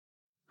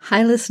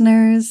Hi,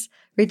 listeners.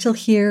 Rachel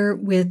here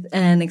with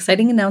an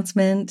exciting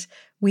announcement.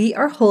 We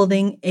are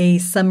holding a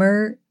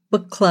summer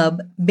book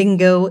club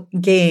bingo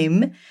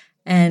game,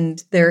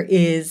 and there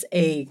is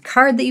a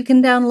card that you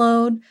can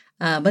download,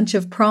 a bunch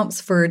of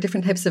prompts for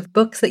different types of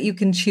books that you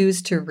can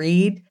choose to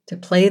read to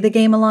play the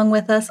game along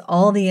with us.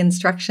 All the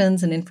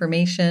instructions and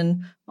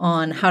information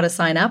on how to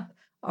sign up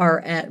are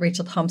at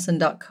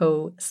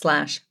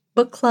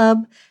rachelthompson.co/book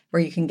club,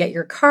 where you can get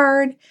your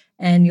card.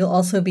 And you'll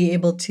also be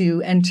able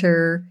to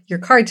enter your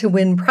card to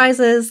win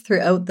prizes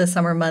throughout the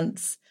summer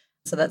months.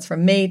 So that's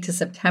from May to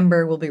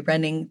September. We'll be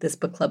running this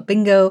book club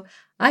bingo.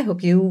 I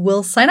hope you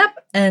will sign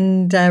up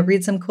and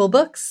read some cool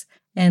books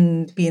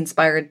and be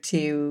inspired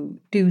to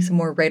do some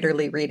more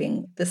writerly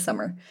reading this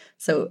summer.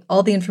 So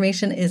all the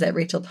information is at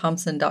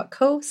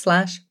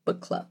rachelthompson.co/book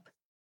club.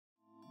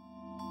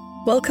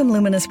 Welcome,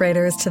 Luminous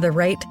Writers, to the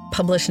Write,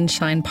 Publish, and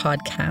Shine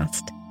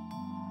podcast.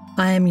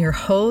 I am your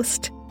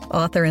host,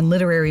 author and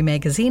literary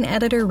magazine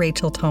editor,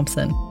 Rachel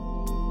Thompson.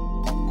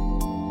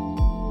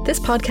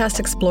 This podcast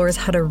explores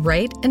how to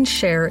write and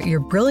share your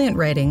brilliant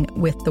writing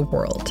with the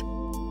world.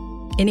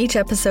 In each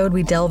episode,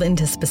 we delve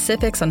into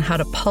specifics on how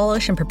to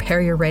polish and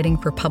prepare your writing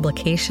for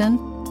publication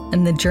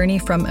and the journey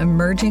from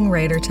emerging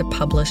writer to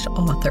published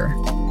author.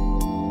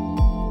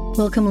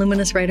 Welcome,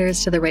 Luminous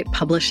Writers, to the Write,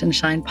 Publish, and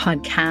Shine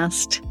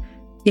podcast.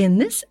 In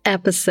this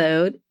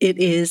episode, it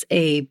is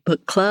a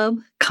book club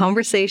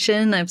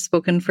conversation. I've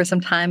spoken for some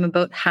time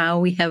about how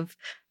we have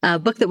a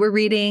book that we're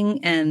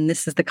reading, and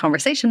this is the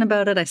conversation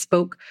about it. I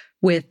spoke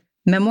with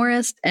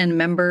memoirist and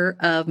member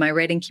of my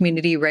writing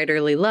community,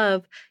 Writerly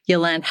Love,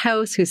 Yolande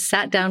House, who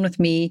sat down with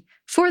me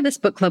for this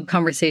book club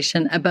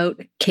conversation about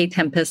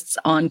Tempest's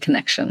On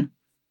Connection.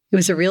 It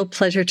was a real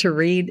pleasure to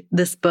read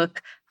this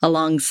book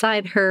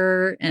alongside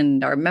her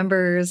and our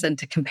members and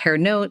to compare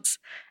notes.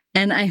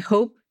 And I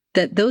hope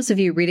that those of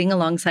you reading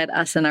alongside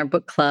us in our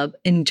book club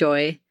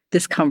enjoy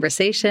this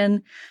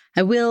conversation.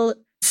 I will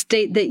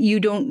state that you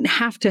don't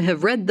have to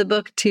have read the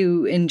book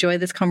to enjoy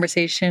this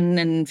conversation,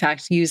 and in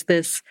fact, use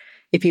this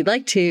if you'd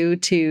like to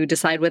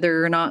decide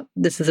whether or not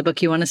this is a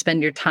book you want to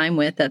spend your time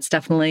with. That's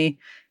definitely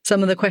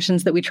some of the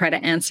questions that we try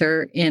to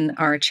answer in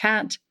our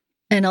chat.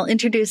 And I'll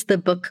introduce the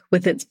book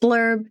with its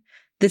blurb.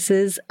 This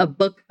is a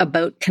book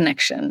about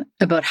connection,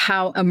 about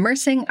how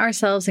immersing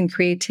ourselves in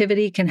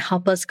creativity can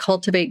help us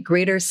cultivate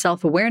greater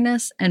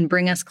self-awareness and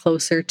bring us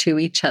closer to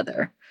each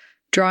other.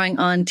 Drawing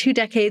on 2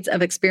 decades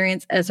of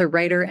experience as a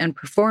writer and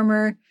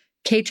performer,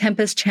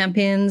 Tempest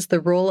champions the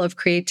role of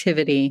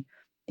creativity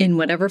in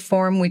whatever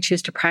form we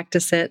choose to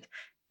practice it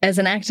as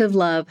an act of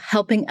love,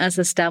 helping us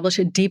establish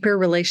a deeper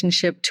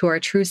relationship to our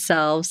true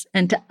selves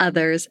and to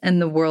others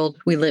and the world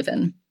we live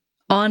in.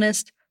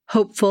 Honest,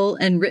 hopeful,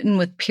 and written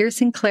with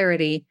piercing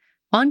clarity,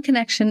 On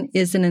Connection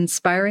is an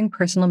inspiring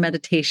personal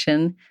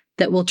meditation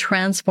that will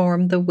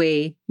transform the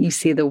way you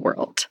see the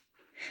world.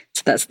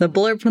 So that's the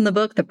blurb from the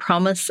book, the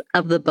promise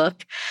of the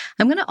book.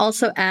 I'm going to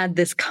also add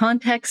this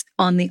context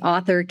on the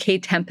author,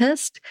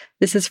 Tempest.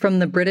 This is from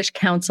the British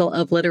Council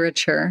of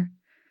Literature.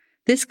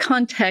 This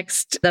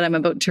context that I'm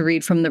about to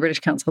read from the British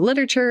Council of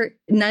Literature,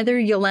 neither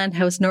Yolande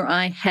House nor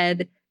I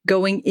had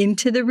going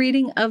into the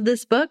reading of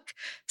this book.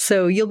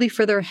 So you'll be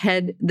further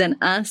ahead than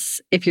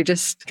us if you're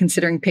just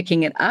considering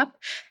picking it up.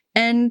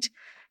 And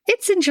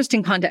it's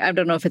interesting context. I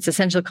don't know if it's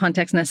essential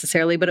context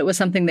necessarily, but it was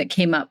something that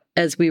came up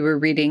as we were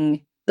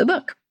reading the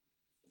book.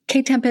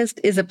 Tempest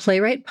is a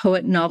playwright,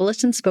 poet,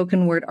 novelist, and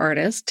spoken word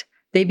artist.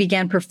 They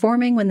began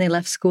performing when they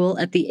left school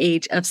at the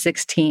age of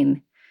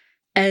 16.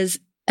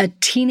 As a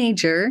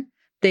teenager,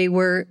 they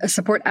were a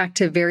support act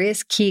to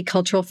various key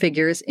cultural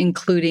figures,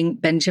 including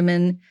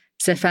Benjamin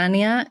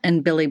Zephania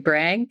and Billy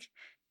Bragg.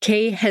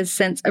 Kay has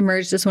since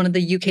emerged as one of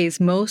the UK's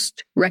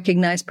most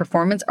recognized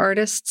performance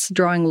artists,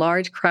 drawing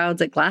large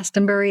crowds at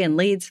Glastonbury and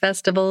Leeds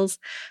festivals.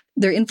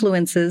 Their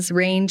influences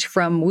range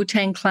from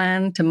Wu-Tang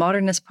Clan to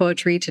modernist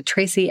poetry to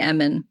Tracy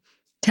Emin.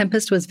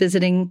 Tempest was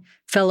visiting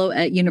fellow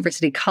at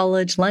University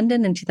College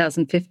London in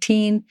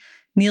 2015.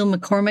 Neil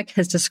McCormick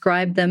has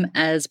described them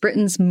as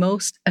Britain's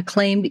most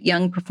acclaimed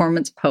young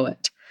performance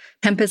poet.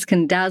 Tempest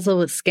can dazzle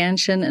with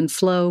scansion and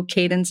flow,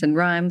 cadence and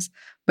rhymes,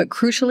 but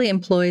crucially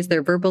employs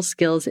their verbal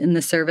skills in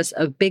the service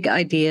of big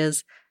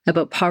ideas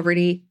about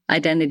poverty,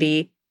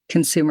 identity,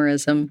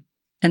 consumerism,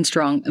 and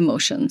strong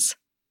emotions.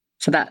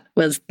 So that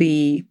was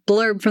the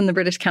blurb from the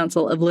British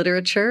Council of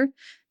Literature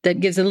that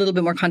gives a little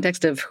bit more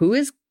context of who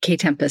is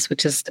Tempest,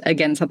 which is,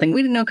 again, something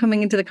we didn't know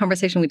coming into the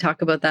conversation. We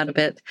talk about that a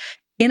bit.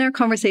 In our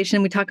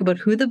conversation, we talk about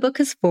who the book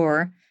is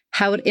for,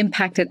 how it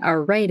impacted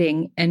our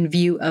writing and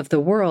view of the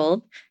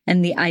world,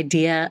 and the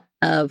idea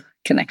of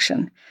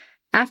connection.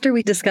 After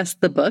we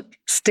discussed the book,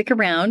 stick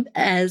around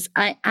as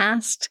I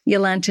asked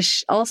Yolande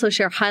to also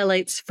share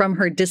highlights from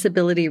her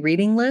disability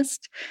reading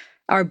list.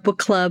 Our book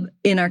club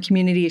in our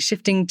community is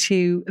shifting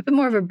to a bit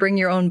more of a bring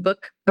your own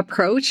book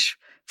approach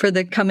for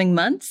the coming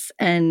months.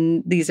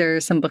 And these are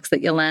some books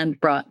that Yolande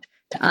brought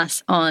to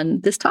us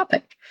on this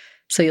topic.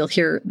 So you'll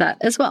hear that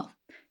as well.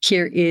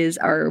 Here is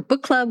our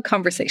book club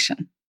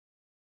conversation.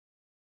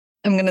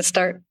 I'm going to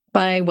start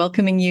by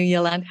welcoming you,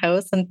 Yolande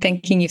House, and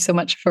thanking you so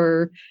much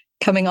for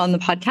coming on the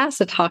podcast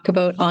to talk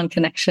about On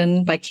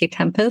Connection by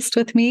Tempest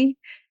with me.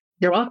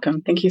 You're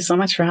welcome. Thank you so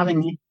much for having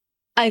me.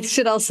 I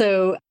should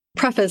also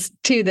preface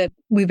too that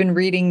we've been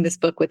reading this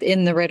book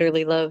within the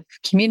Writerly Love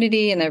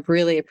community, and I've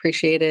really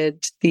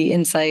appreciated the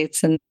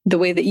insights and the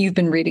way that you've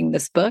been reading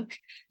this book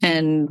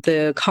and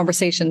the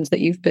conversations that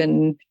you've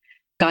been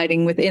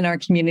guiding within our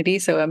community.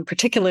 So I'm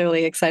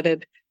particularly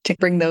excited to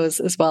bring those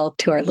as well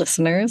to our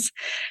listeners.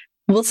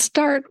 We'll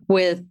start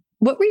with,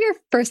 what were your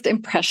first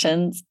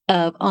impressions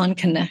of On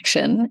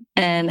Connection,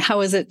 and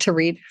how is it to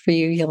read for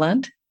you,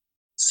 Yolande?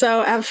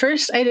 So at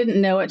first, I didn't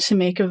know what to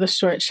make of the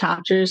short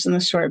chapters in the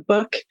short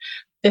book.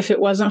 If it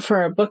wasn't for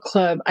our book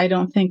club, I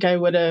don't think I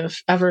would have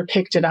ever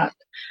picked it up.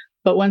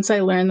 But once I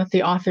learned that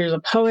the author is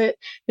a poet,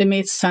 it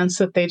made sense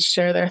that they'd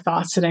share their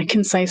thoughts in a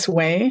concise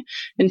way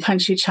in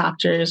punchy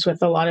chapters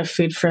with a lot of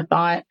food for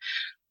thought.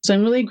 So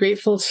I'm really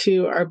grateful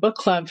to our book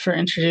club for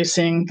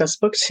introducing this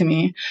book to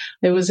me.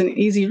 It was an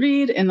easy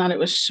read in that it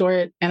was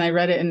short, and I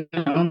read it in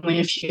only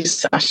a few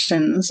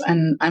sessions,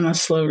 and I'm a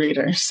slow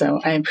reader,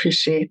 so I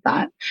appreciate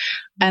that.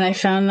 And I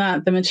found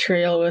that the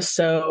material was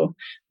so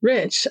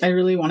rich, I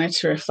really wanted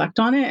to reflect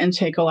on it and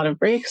take a lot of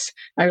breaks.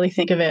 I really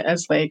think of it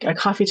as like a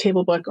coffee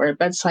table book or a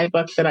bedside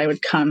book that I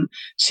would come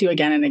to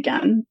again and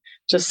again,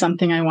 just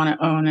something I want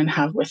to own and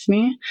have with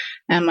me.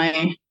 And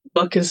my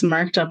book is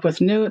marked up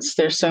with notes.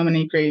 There's so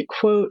many great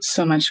quotes,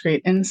 so much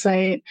great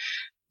insight.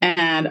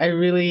 And I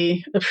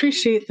really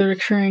appreciate the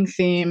recurring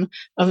theme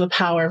of the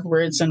power of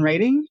words and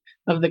writing,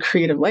 of the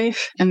creative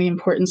life, and the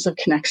importance of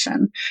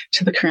connection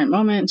to the current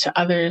moment, to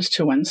others,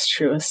 to one's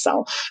truest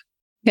self.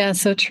 Yeah,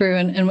 so true.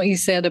 And what you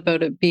said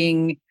about it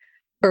being,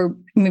 or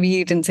maybe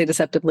you didn't say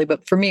deceptively,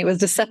 but for me, it was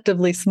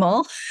deceptively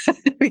small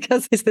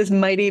because it's this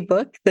mighty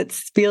book that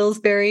feels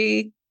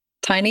very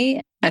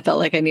tiny. I felt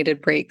like I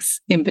needed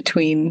breaks in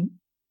between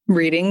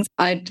readings.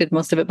 I did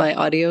most of it by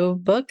audio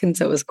book, and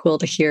so it was cool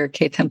to hear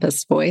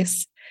Tempest's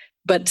voice.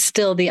 But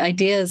still, the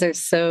ideas are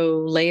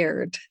so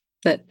layered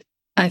that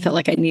I felt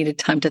like I needed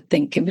time to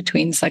think in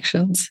between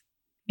sections.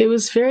 It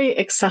was very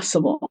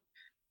accessible.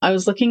 I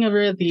was looking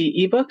over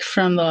the ebook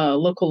from the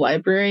local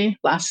library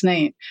last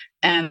night,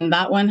 and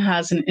that one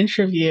has an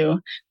interview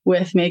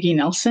with Maggie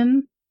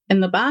Nelson in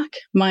the back.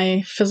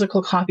 My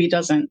physical copy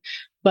doesn't,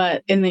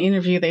 but in the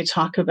interview, they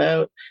talk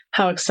about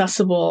how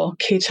accessible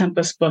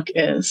Tempest's book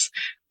is.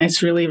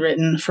 It's really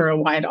written for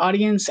a wide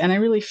audience, and I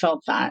really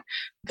felt that.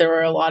 There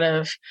were a lot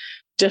of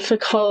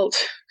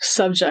difficult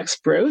subjects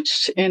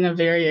broached in a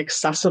very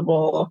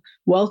accessible,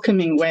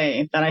 welcoming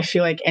way that I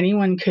feel like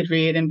anyone could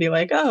read and be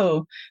like,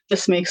 oh,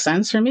 this makes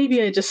sense, or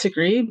maybe I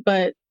disagree,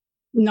 but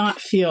not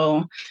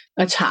feel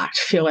attacked,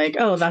 feel like,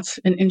 oh, that's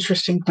an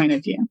interesting point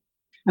of view.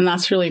 And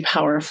that's really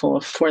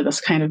powerful for this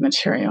kind of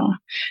material.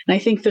 And I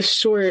think the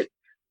short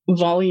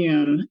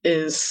volume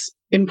is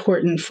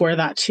important for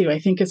that too. I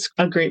think it's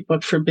a great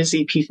book for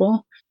busy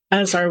people,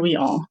 as are we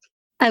all.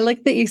 I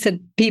like that you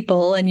said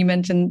people, and you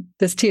mentioned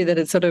this too, that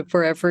it's sort of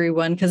for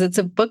everyone, because it's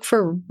a book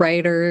for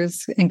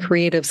writers and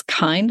creatives,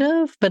 kind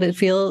of, but it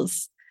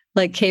feels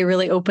like Kay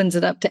really opens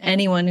it up to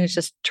anyone who's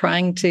just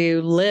trying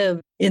to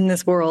live in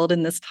this world,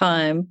 in this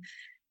time,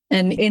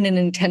 and in an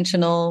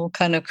intentional,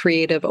 kind of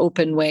creative,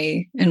 open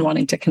way, and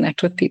wanting to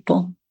connect with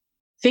people.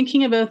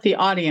 Thinking about the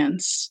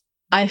audience,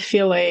 I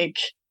feel like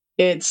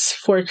it's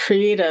for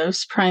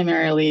creatives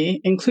primarily,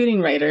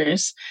 including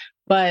writers,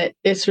 but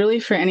it's really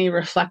for any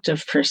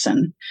reflective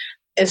person,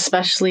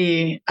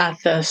 especially at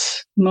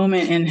this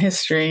moment in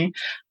history.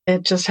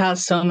 It just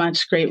has so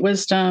much great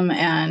wisdom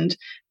and,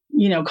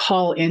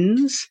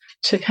 call-ins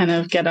to kind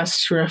of get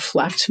us to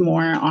reflect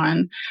more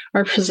on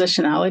our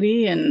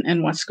positionality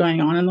and what's going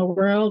on in the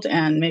world,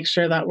 and make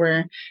sure that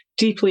we're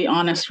deeply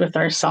honest with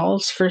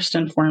ourselves first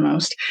and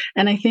foremost.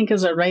 And I think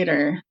as a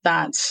writer,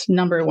 that's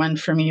number one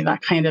for me,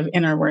 that kind of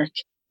inner work.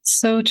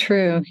 So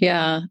true.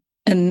 Yeah.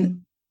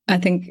 And I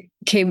think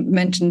Kay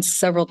mentioned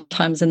several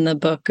times in the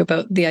book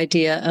about the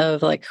idea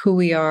of like who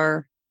we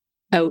are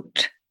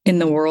out in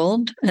the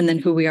world and then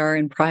who we are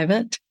in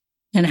private,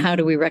 and how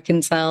do we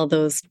reconcile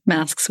those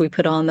masks we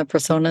put on, the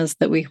personas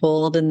that we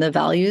hold, and the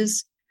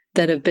values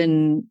that have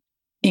been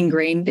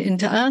ingrained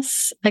into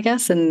us, I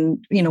guess.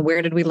 And,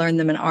 where did we learn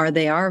them, and are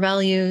they our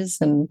values?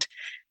 And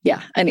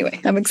yeah, anyway,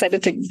 I'm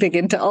excited to dig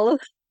into all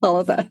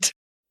of that.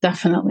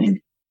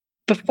 Definitely.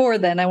 Before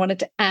then, I wanted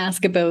to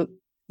ask about,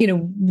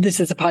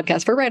 this is a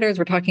podcast for writers.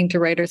 We're talking to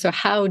writers. So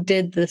how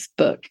did this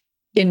book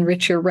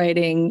enrich your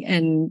writing,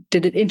 and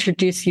did it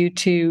introduce you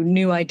to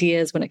new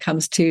ideas when it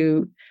comes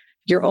to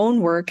your own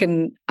work?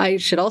 And I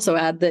should also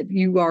add that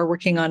you are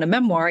working on a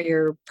memoir.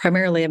 You're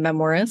primarily a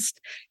memoirist.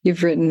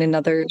 You've written in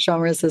other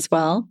genres as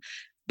well.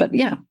 But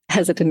yeah,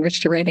 has it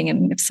enriched your writing?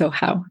 And if so,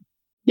 how?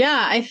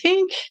 Yeah, I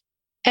think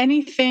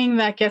anything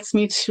that gets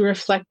me to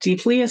reflect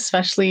deeply,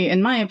 especially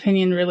in my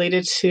opinion,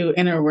 related to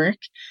inner work,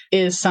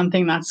 is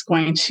something that's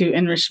going to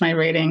enrich my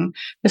writing,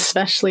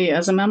 especially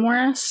as a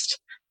memoirist.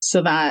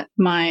 so that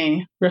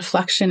my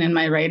reflection in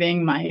my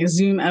writing, my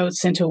zoom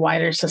outs into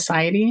wider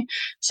society,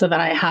 so that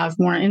I have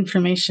more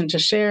information to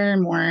share,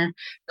 more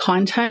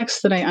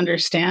context that I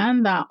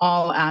understand, that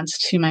all adds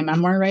to my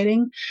memoir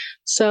writing.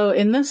 So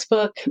in this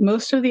book,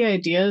 most of the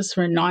ideas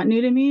were not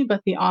new to me,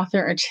 but the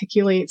author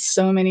articulates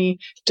so many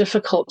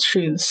difficult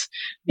truths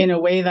in a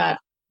way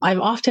that I've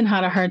often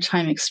had a hard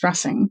time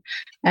expressing.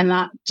 And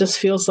that just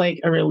feels like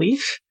a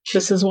relief.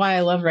 This is why I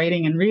love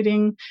writing and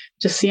reading,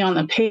 to see on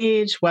the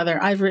page,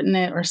 whether I've written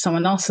it or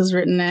someone else has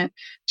written it,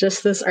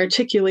 just this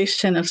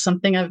articulation of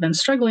something I've been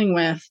struggling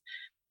with.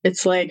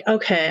 It's like,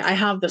 okay, I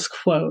have this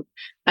quote.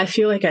 I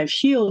feel like I've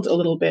healed a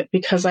little bit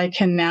because I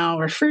can now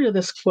refer to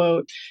this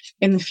quote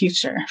in the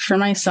future for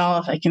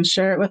myself. I can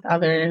share it with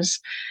others.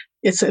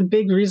 It's a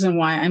big reason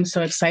why I'm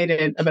so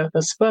excited about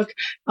this book.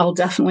 I'll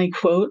definitely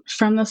quote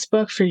from this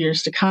book for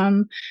years to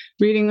come.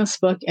 Reading this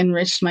book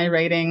enriched my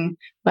writing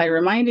by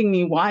reminding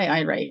me why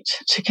I write,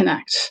 to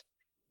connect.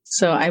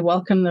 So I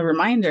welcome the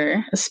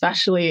reminder,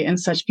 especially in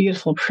such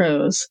beautiful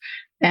prose.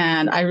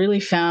 And I really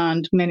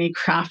found many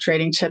craft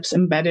writing tips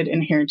embedded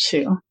in here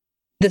too.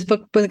 This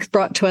book was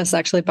brought to us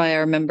actually by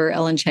our member,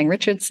 Ellen Chang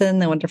Richardson,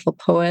 the wonderful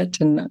poet.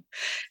 And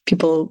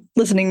people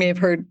listening may have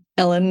heard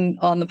Ellen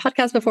on the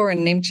podcast before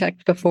and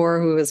name-checked before,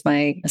 who was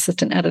my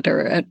assistant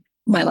editor at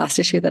my last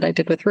issue that I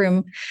did with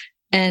Room.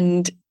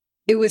 And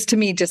it was to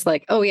me just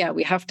like, oh yeah,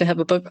 we have to have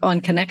a book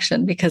on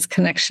connection, because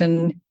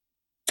connection,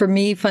 for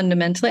me,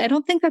 fundamentally, I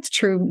don't think that's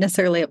true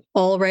necessarily of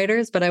all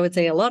writers, but I would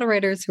say a lot of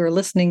writers who are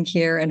listening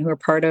here and who are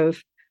part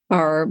of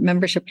our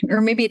membership,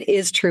 or maybe it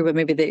is true, but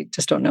maybe they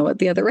just don't know what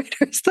the other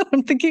writers that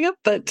I'm thinking of.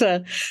 But,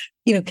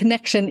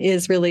 connection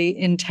is really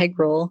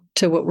integral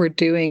to what we're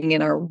doing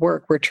in our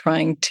work. We're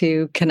trying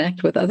to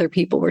connect with other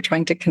people. We're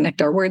trying to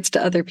connect our words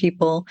to other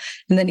people.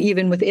 And then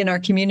even within our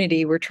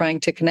community, we're trying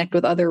to connect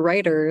with other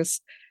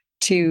writers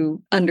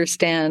to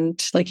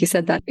understand, like you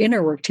said, that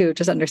inner work too,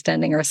 just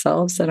understanding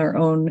ourselves and our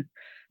own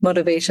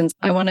motivations.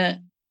 I want to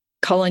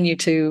call on you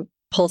to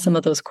pull some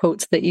of those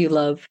quotes that you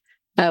love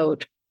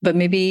out, but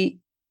maybe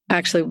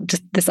actually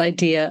just this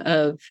idea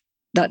of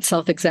that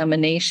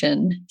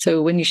self-examination.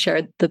 So when you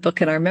shared the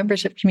book in our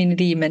membership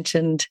community, you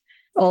mentioned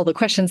all the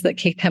questions that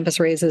Kate Tempest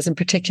raises, in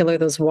particular,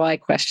 those why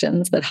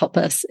questions that help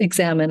us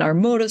examine our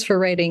motives for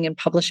writing and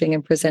publishing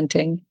and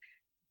presenting.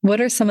 What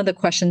are some of the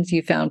questions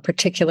you found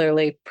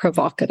particularly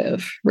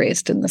provocative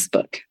raised in this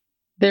book?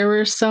 There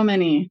were so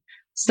many.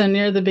 So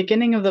near the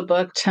beginning of the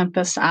book,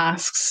 Tempest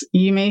asks,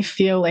 you may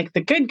feel like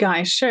the good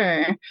guy,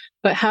 sure,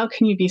 but how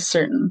can you be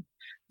certain?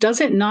 Does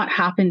it not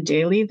happen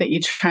daily that you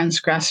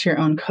transgress your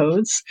own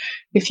codes?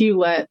 If you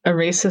let a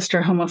racist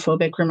or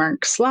homophobic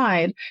remark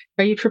slide,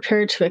 are you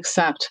prepared to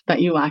accept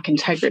that you lack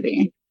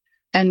integrity?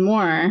 And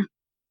more,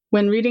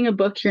 when reading a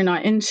book you're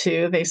not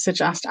into, they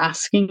suggest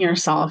asking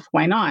yourself,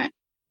 why not?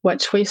 What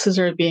choices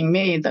are being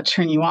made that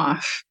turn you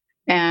off?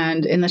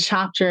 And in the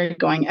chapter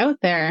Going Out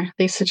There,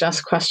 they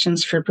suggest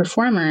questions for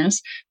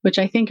performers, which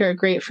I think are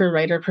great for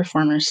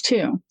writer-performers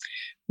too.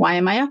 Why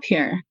am I up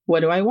here? What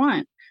do I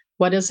want?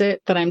 What is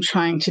it that I'm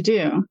trying to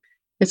do?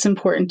 It's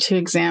important to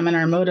examine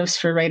our motives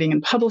for writing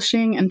and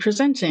publishing and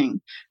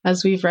presenting,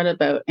 as we've read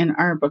about in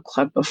our book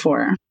club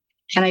before.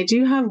 And I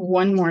do have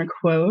one more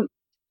quote.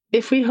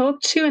 If we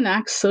hope to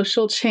enact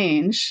social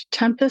change,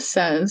 Tempest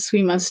says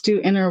we must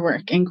do inner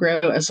work and grow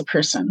as a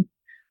person.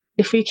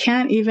 If we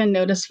can't even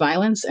notice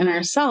violence in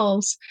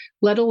ourselves,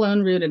 let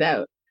alone root it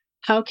out,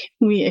 how can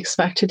we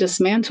expect to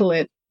dismantle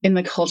it in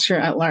the culture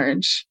at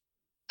large?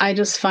 I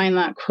just find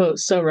that quote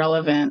so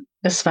relevant,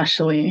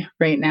 especially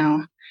right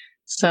now.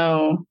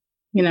 So,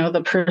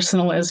 the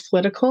personal is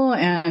political.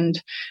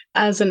 And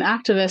as an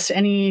activist,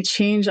 any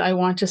change I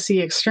want to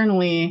see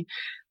externally,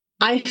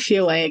 I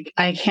feel like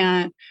I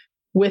can't,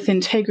 with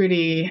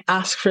integrity,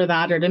 ask for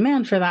that or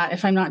demand for that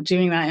if I'm not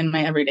doing that in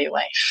my everyday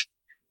life.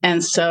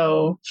 And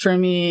so for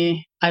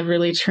me, I've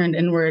really turned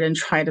inward and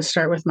tried to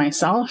start with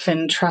myself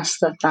and trust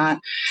that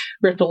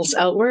ripples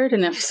outward.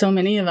 And if so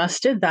many of us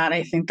did that,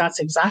 I think that's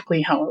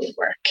exactly how it would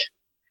work.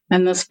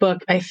 And this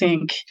book, I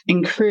think,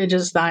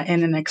 encourages that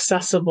in an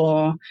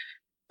accessible,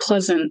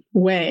 pleasant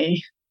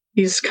way.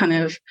 These kind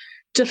of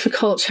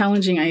difficult,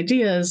 challenging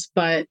ideas,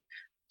 but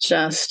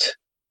just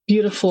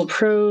beautiful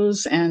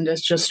prose, and it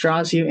just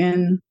draws you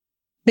in.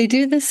 They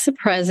do this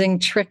surprising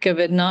trick of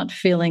it not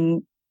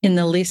feeling in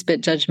the least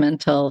bit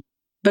judgmental,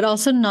 but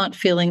also not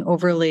feeling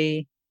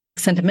overly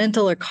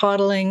sentimental or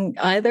coddling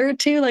either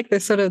too. Like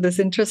there's sort of this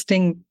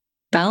interesting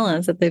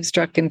balance that they've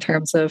struck in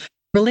terms of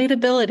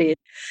relatability.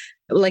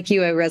 Like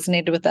you, I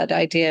resonated with that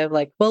idea of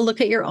like, well,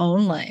 look at your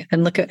own life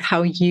and look at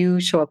how you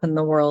show up in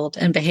the world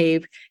and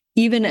behave,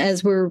 even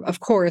as we're, of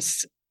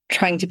course,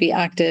 trying to be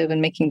active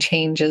and making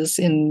changes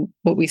in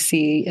what we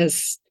see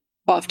as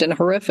often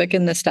horrific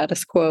in the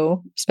status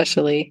quo,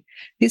 especially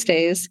these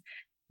days,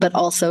 but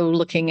also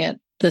looking at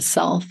the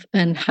self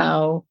and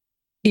how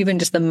even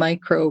just the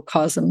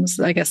microcosms,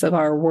 I guess, of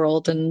our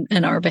world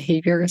and our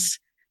behaviors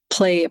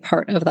play a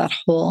part of that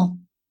whole.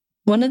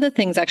 One of the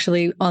things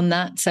actually on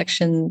that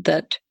section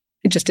that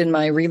just in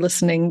my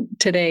re-listening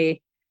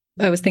today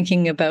I was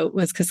thinking about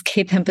was because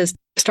Kate Tempest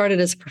started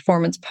as a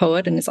performance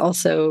poet and is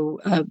also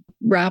a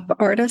rap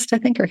artist, I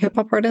think, or hip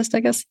hop artist,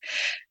 I guess,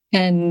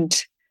 and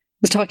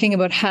was talking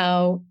about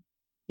how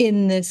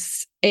in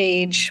this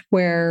age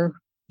where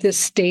this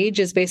stage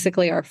is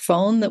basically our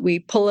phone that we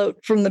pull out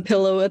from the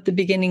pillow at the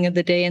beginning of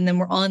the day and then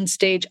we're on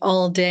stage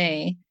all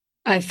day.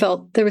 I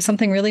felt there was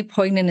something really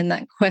poignant in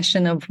that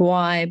question of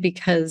why,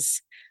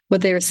 because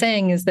what they were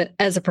saying is that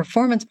as a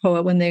performance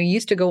poet, when they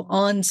used to go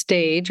on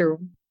stage, or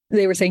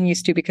they were saying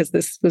used to because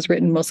this was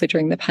written mostly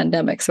during the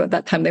pandemic. So at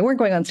that time they weren't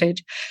going on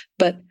stage,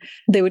 but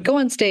they would go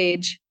on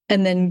stage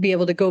and then be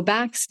able to go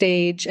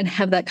backstage and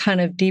have that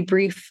kind of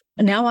debrief.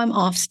 Now I'm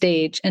off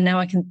stage and now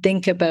I can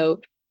think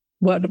about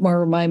what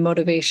were my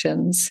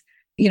motivations,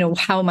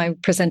 how am I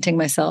presenting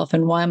myself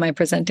and why am I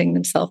presenting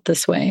myself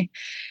this way?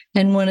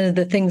 And one of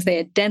the things they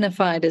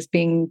identified as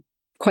being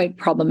quite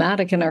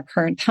problematic in our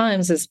current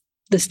times is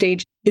the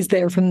stage is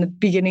there from the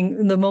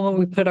beginning, the moment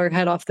we put our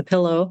head off the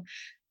pillow,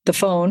 the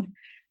phone,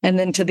 and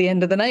then to the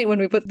end of the night when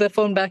we put the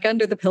phone back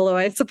under the pillow,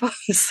 I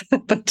suppose.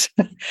 But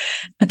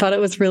I thought it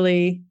was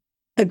really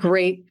a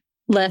great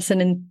lesson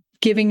in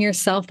giving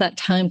yourself that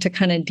time to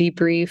kind of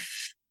debrief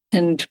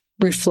and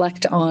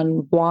reflect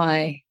on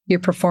why you're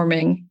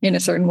performing in a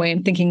certain way,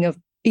 and thinking of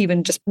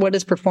even just what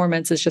is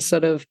performance is just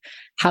sort of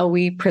how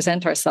we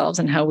present ourselves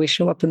and how we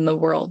show up in the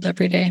world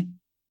every day.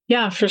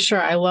 Yeah, for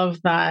sure. I love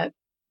that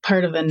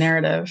part of the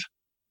narrative.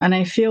 And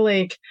I feel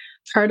like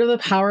part of the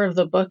power of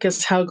the book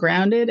is how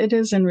grounded it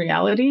is in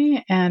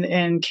reality and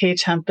in Kate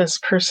Tempest's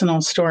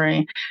personal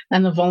story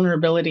and the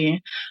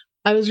vulnerability.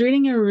 I was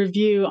reading a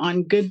review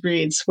on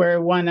Goodreads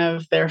where one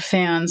of their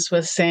fans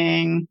was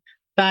saying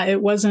that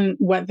it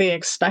wasn't what they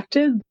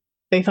expected.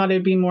 They thought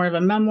it'd be more of a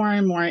memoir,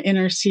 more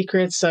inner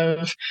secrets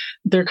of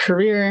their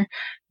career.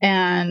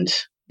 And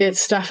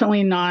it's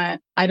definitely not,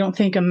 I don't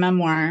think, a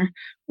memoir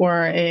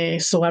or a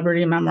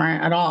celebrity memoir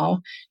at all.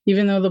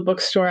 Even though the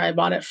bookstore I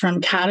bought it from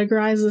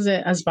categorizes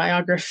it as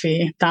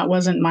biography, that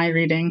wasn't my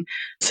reading.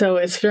 So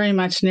it's very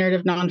much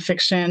narrative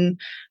nonfiction,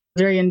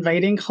 very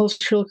inviting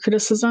cultural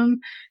criticism.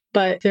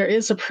 But there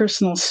is a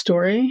personal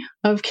story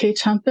of Kate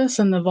Tempest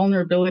and the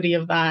vulnerability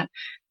of that.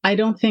 I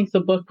don't think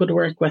the book would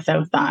work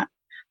without that.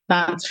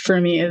 That, for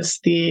me, is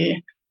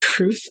the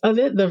truth of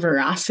it, the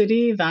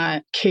veracity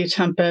that Kate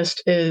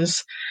Tempest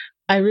is.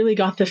 I really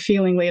got the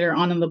feeling later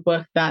on in the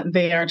book that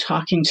they are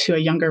talking to a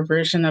younger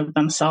version of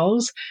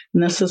themselves.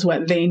 And this is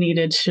what they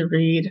needed to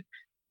read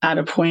at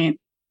a point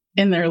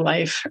in their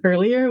life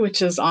earlier,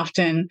 which is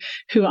often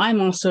who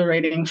I'm also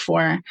writing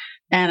for.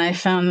 And I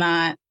found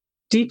that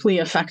deeply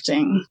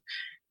affecting.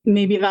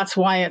 Maybe that's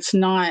why it's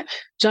not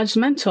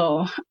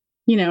judgmental.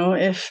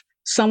 If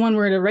someone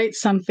were to write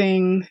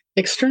something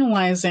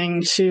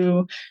externalizing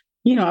to,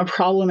 a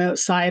problem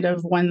outside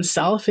of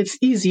oneself, it's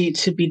easy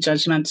to be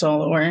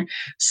judgmental or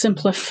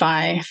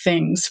simplify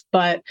things.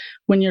 But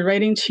when you're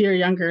writing to your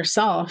younger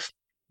self,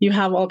 you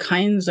have all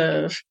kinds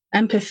of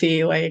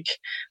empathy, like,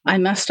 I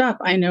messed up.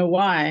 I know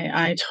why.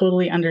 I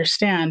totally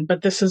understand,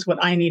 but this is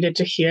what I needed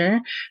to hear.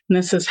 And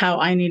this is how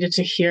I needed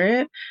to hear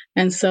it.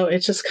 And so it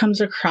just comes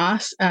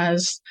across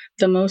as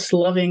the most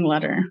loving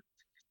letter.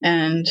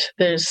 And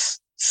there's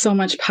so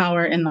much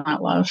power in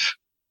that love.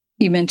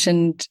 You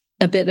mentioned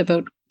a bit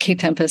about Kate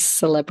Tempest's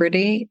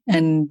celebrity.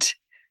 And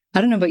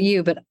I don't know about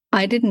you, but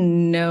I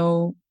didn't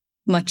know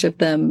much of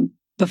them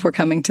before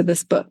coming to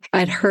this book.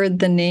 I'd heard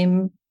the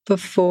name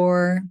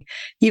before,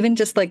 even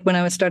just like when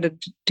I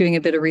started doing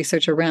a bit of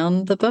research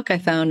around the book, I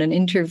found an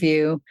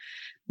interview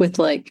with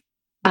like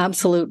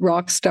absolute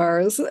rock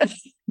stars.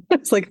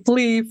 It's like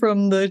Flea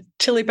from the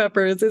Chili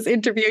Peppers is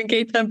interviewing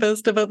Kate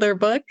Tempest about their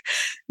book.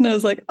 And I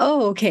was like,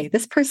 oh, okay,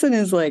 this person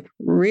is like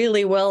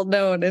really well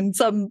known in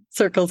some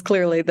circles,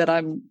 clearly, that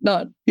I'm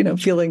not,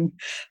 feeling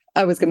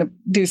I was going to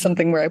do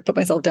something where I put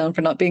myself down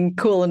for not being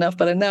cool enough.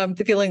 But now I'm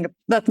feeling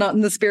that's not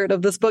in the spirit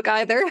of this book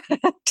either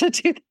to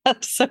do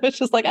that. So it's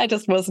just like, I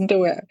just wasn't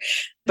aware.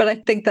 But I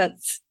think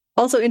that's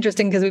also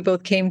interesting because we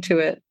both came to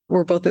it.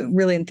 We're both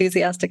really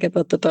enthusiastic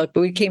about the book,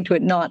 but we came to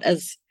it not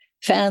as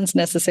fans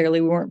necessarily.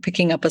 We weren't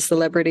picking up a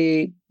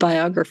celebrity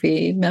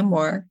biography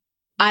memoir.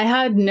 I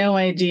had no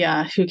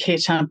idea who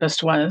Kate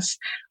Tempest was.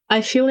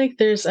 I feel like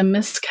there's a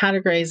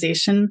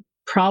miscategorization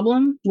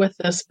problem with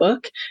this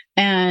book.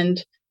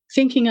 And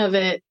thinking of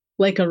it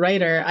like a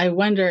writer, I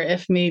wonder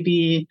if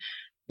maybe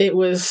it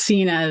was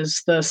seen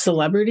as the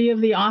celebrity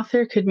of the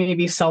author could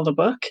maybe sell the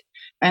book.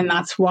 And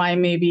that's why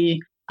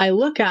maybe I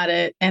look at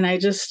it and I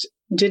just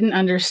didn't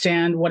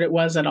understand what it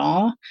was at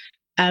all.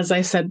 As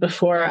I said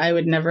before, I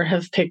would never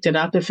have picked it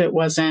up if it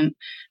wasn't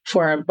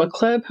for a book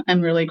club.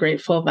 I'm really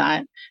grateful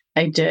that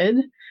I did,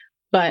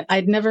 but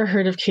I'd never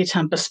heard of Kate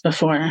Tempest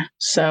before.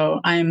 So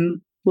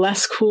I'm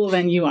less cool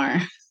than you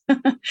are.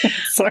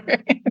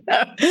 Sorry.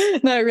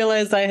 No, I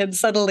realized I had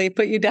subtly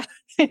put you down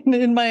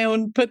in my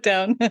own put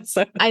down.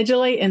 So I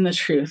delight in the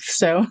truth.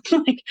 So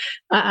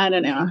I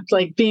don't know,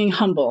 like being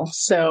humble.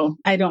 So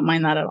I don't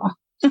mind that at all.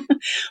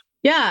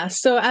 Yeah.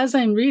 So as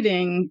I'm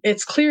reading,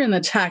 it's clear in the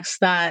text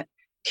that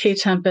Kate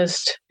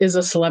Tempest is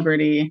a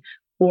celebrity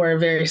or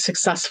very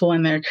successful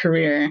in their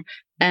career.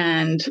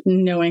 And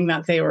knowing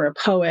that they were a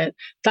poet,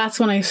 that's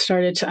when I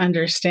started to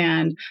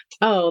understand,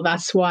 oh,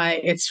 that's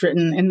why it's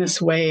written in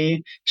this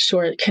way,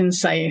 short,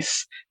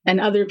 concise, and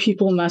other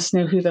people must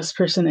know who this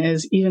person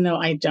is, even though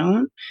I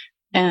don't.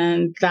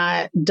 And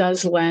that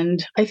does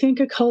lend, I think,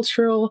 a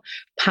cultural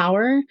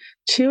power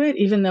to it,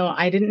 even though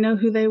I didn't know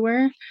who they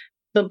were.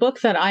 The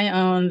book that I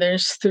own,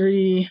 there's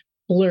 3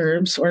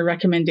 blurbs or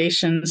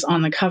recommendations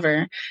on the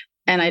cover,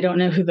 and I don't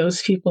know who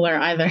those people are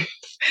either,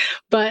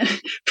 but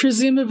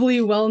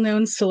presumably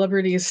well-known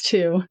celebrities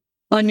too.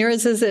 On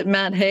yours, is it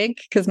Matt Haig?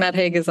 Because Matt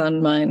Haig is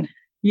on mine.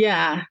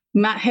 Yeah,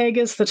 Matt Haig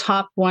is the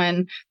top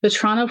one. The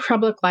Toronto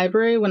Public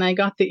Library, when I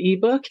got the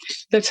ebook,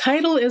 the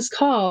title is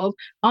called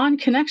On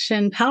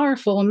Connection,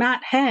 Powerful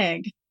Matt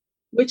Haig,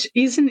 which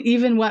isn't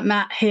even what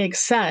Matt Haig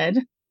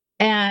said.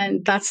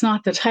 And that's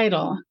not the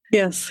title.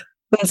 Yes,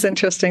 that's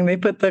interesting. They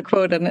put the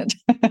quote in it.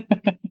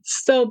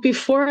 So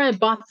before I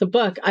bought the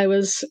book, I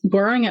was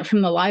borrowing it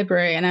from the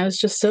library, and I was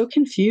just so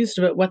confused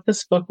about what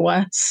this book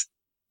was.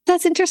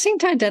 That's interesting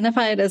to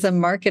identify it as a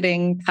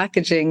marketing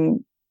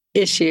packaging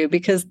issue,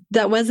 because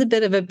that was a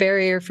bit of a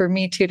barrier for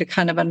me too, to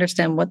kind of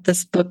understand what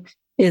this book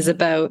is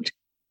about.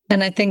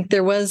 And I think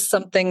there was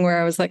something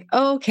where I was like,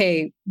 oh,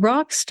 okay,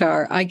 rock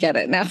star, I get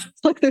it now.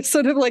 Like there's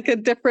sort of like a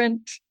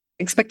different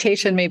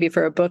expectation maybe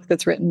for a book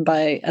that's written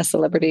by a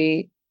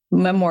celebrity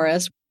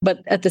memoirist.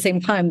 But at the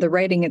same time, the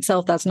writing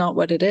itself, that's not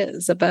what it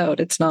is about.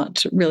 It's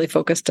not really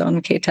focused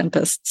on Kate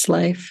Tempest's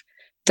life.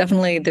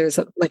 Definitely there's,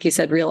 like you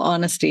said, real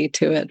honesty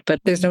to it, but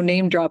there's no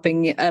name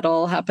dropping at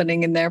all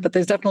happening in there. But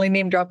there's definitely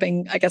name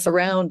dropping, I guess,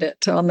 around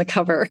it on the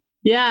cover.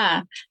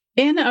 Yeah.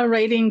 In a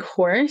writing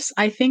course,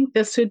 I think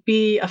this would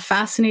be a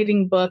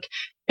fascinating book.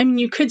 I mean,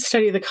 you could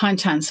study the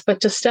contents, but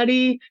to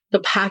study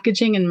the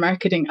packaging and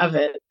marketing of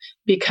it,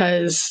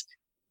 because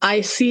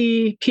I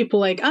see people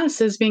like us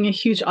as being a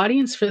huge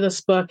audience for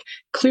this book.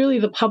 Clearly,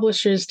 the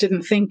publishers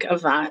didn't think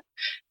of that.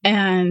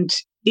 And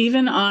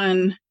even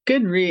on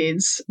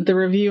Goodreads, the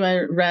review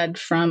I read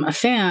from a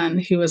fan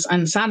who was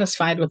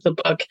unsatisfied with the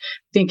book,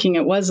 thinking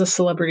it was a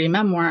celebrity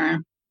memoir,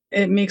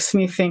 it makes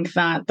me think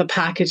that the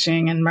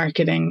packaging and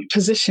marketing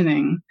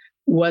positioning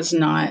was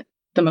not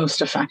the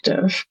most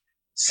effective.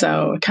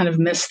 So it kind of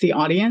missed the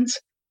audience.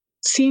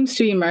 It seems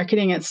to be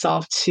marketing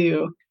itself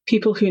to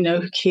people who know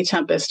who Kate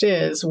Tempest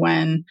is,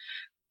 when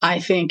I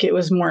think it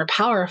was more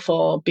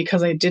powerful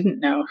because I didn't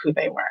know who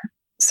they were.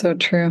 So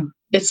true.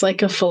 It's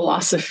like a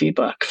philosophy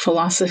book,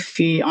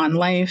 philosophy on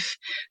life,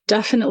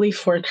 definitely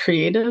for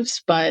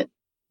creatives, but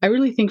I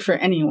really think for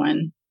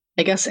anyone,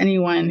 I guess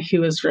anyone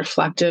who is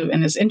reflective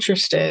and is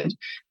interested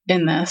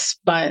in this,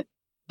 but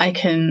I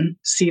can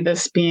see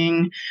this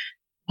being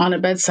on a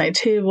bedside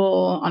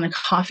table, on a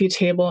coffee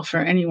table for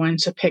anyone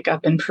to pick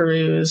up and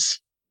peruse.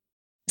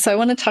 So I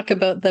want to talk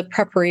about the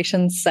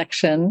preparation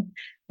section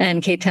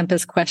and Kate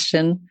Tempest's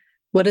question.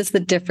 What is the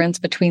difference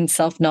between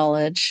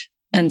self-knowledge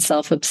and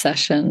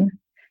self-obsession?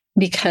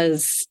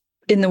 Because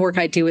in the work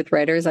I do with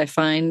writers, I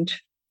find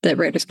that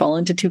writers fall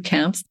into 2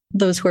 camps.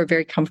 Those who are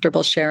very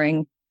comfortable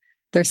sharing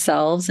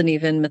themselves and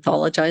even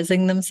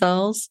mythologizing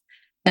themselves.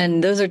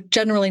 And those are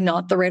generally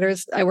not the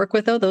writers I work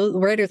with, though. Those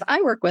writers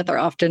I work with are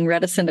often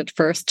reticent at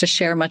first to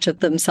share much of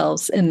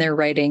themselves in their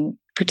writing,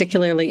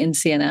 particularly in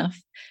CNF,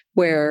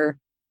 where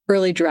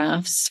early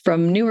drafts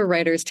from newer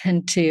writers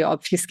tend to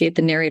obfuscate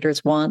the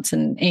narrator's wants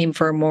and aim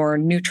for a more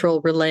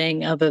neutral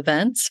relaying of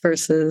events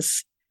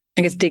versus,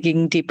 I guess,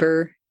 digging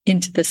deeper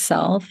into the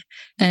self.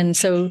 And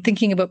so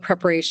thinking about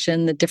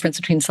preparation, the difference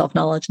between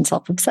self-knowledge and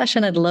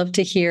self-obsession, I'd love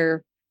to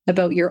hear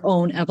about your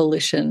own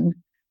evolution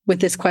with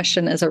this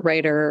question as a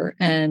writer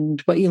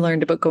and what you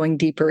learned about going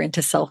deeper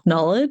into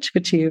self-knowledge,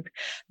 which you've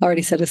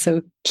already said is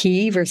so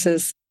key,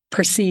 versus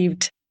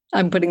perceived,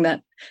 I'm putting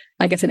that,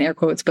 I guess, in air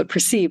quotes, but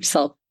perceived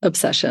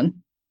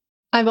self-obsession.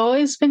 I've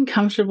always been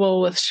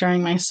comfortable with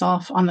sharing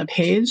myself on the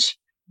page.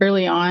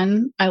 Early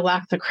on, I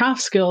lacked the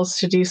craft skills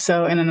to do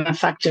so in an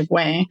effective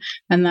way.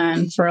 And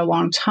then for a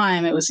long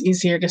time, it was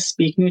easier to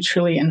speak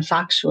neutrally and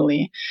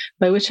factually,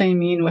 by which I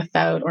mean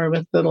without or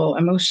with little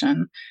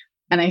emotion.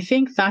 And I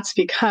think that's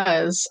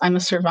because I'm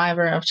a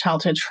survivor of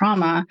childhood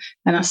trauma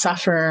and a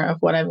sufferer of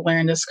what I've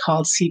learned is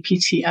called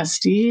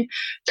CPTSD,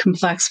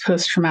 complex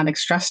post-traumatic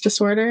stress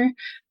disorder.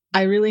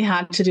 I really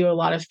had to do a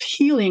lot of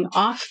peeling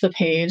off the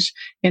page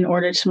in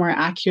order to more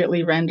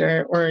accurately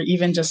render or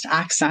even just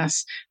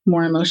access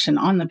more emotion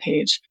on the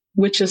page,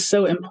 which is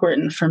so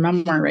important for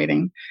memoir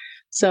writing.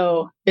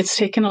 So it's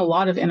taken a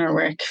lot of inner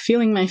work,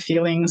 feeling my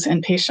feelings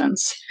and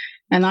patience.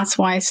 And that's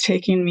why it's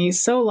taken me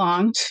so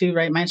long to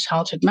write my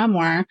childhood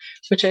memoir,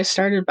 which I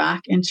started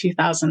back in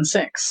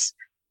 2006.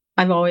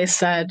 I've always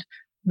said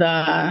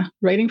the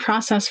writing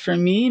process for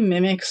me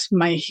mimics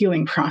my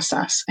healing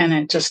process, and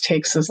it just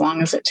takes as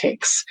long as it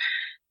takes.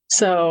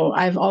 So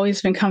I've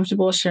always been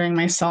comfortable sharing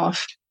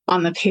myself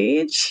on the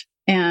page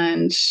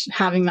and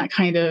having that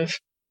kind of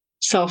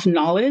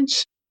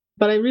self-knowledge.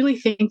 But I really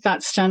think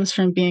that stems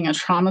from being a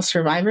trauma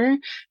survivor.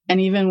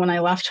 And even when I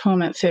left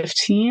home at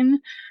 15,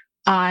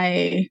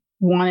 I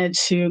wanted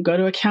to go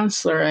to a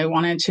counselor. I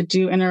wanted to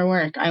do inner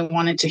work. I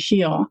wanted to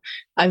heal.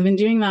 I've been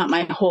doing that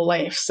my whole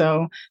life.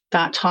 So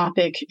that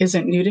topic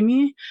isn't new to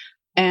me.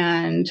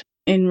 And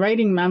in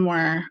writing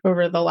memoir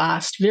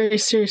very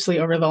seriously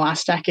over the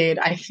last decade,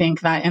 I think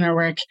that inner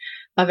work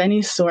of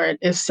any sort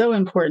is so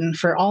important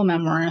for all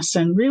memoirists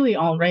and really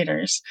all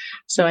writers.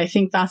 So I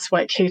think that's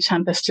what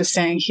Tempest is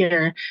saying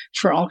here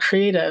for all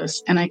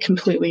creatives. And I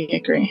completely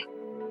agree.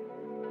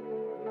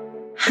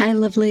 Hi,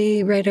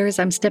 lovely writers.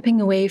 I'm stepping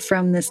away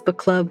from this book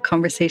club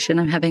conversation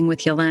I'm having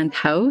with Yolande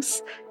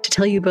House to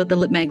tell you about the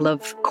Lit Mag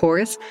Love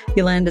course.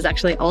 Yolande is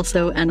actually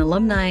also an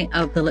alumni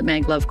of the Lit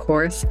Mag Love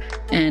course,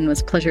 and it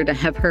was a pleasure to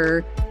have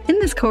her in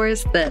this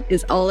course that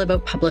is all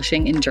about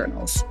publishing in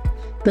journals.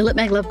 The Lit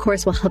Mag Love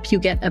course will help you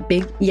get a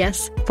big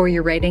yes for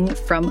your writing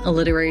from a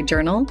literary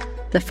journal.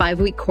 The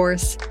 5-week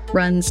course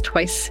runs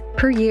twice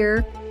per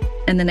year,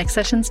 and the next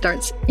session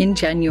starts in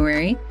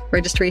January.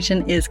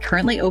 Registration is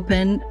currently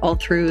open all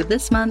through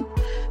this month.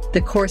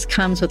 The course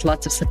comes with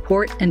lots of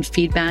support and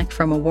feedback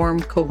from a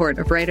warm cohort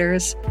of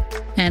writers.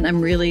 And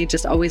I'm really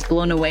just always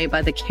blown away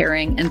by the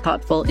caring and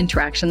thoughtful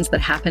interactions that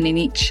happen in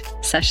each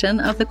session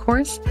of the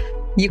course.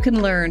 You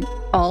can learn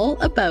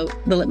all about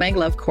the Lit Mag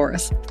Love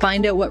course,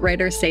 find out what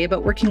writers say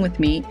about working with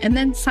me, and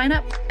then sign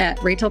up at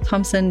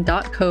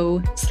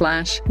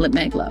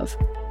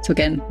rachelthompson.co/litmaglove. So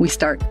again, we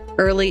start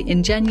early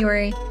in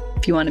January.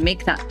 If you want to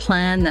make that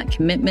plan, that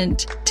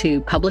commitment to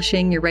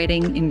publishing your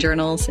writing in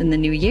journals in the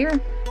new year,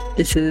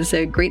 this is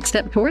a great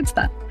step towards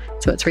that.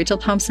 So it's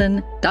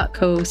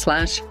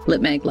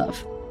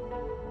rachelthompson.co/litmaglove.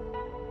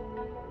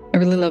 I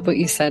really love what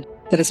you said,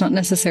 that it's not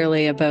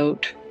necessarily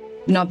about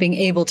not being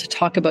able to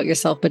talk about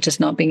yourself, but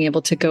just not being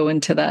able to go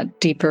into that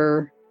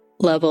deeper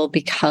level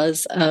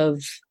because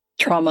of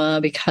trauma,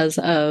 because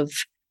of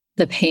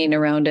the pain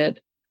around it,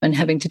 and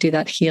having to do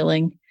that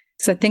healing.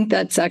 So I think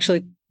that's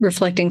actually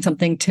reflecting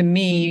something to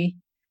me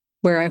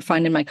where I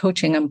find in my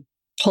coaching, I'm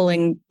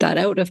pulling that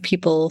out of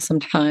people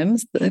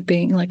sometimes,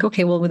 being like,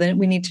 okay, well, then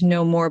we need to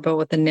know more about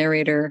what the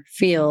narrator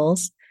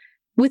feels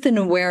with an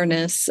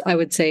awareness, I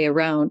would say,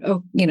 around,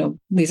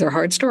 these are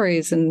hard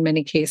stories in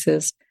many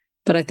cases.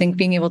 But I think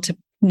being able to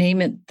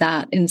name it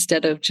that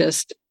instead of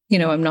just,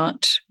 I'm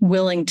not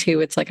willing to,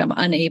 it's like I'm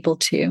unable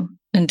to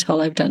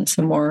until I've done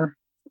some more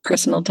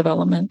personal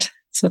development.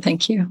 So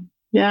thank you.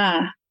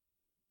 Yeah.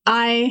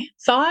 I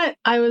thought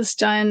I was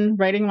done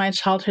writing my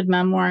childhood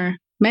memoir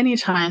many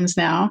times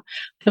now.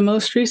 The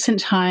most recent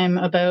time,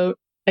 about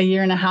a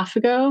year and a half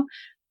ago,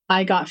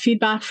 I got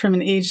feedback from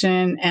an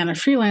agent and a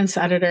freelance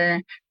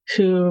editor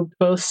who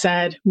both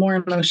said more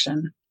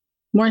emotion,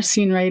 more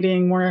scene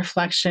writing, more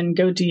reflection,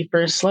 go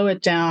deeper, slow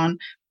it down,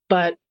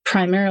 but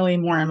primarily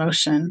more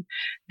emotion.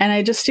 And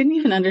I just didn't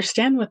even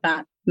understand what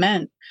that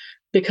meant,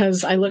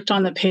 because I looked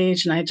on the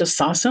page and I just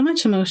saw so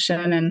much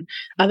emotion, and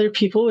other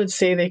people would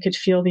say they could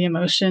feel the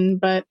emotion.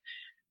 But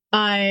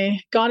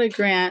I got a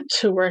grant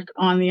to work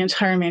on the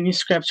entire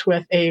manuscript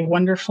with a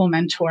wonderful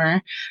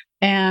mentor.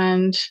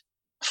 And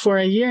for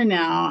a year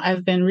now,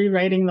 I've been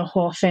rewriting the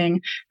whole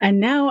thing. And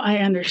now I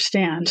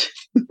understand.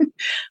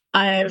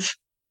 I've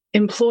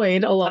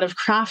employed a lot of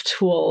craft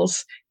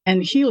tools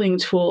and healing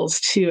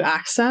tools to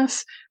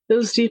access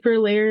those deeper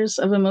layers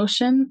of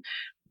emotion.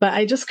 But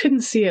I just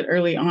couldn't see it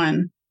early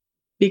on,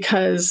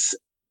 because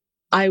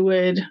I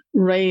would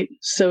write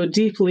so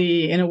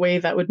deeply in a way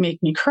that would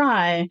make me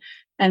cry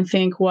and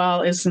think,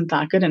 well, isn't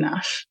that good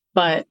enough?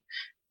 But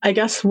I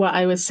guess what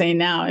I would say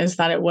now is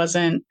that it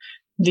wasn't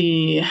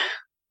the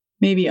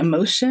maybe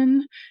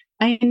emotion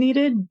I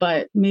needed,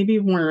 but maybe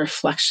more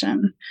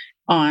reflection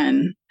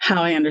on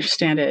how I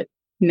understand it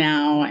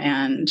now,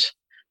 and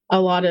a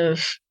lot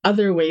of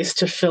other ways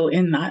to fill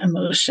in that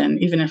emotion,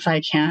 even if I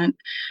can't.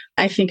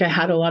 I think I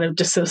had a lot of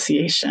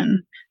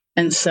dissociation.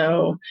 And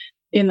so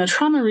in the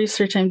trauma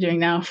research I'm doing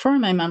now for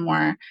my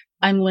memoir,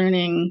 I'm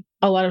learning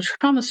a lot of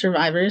trauma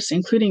survivors,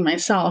 including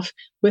myself,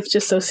 with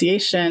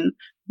dissociation.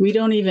 We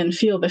don't even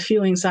feel the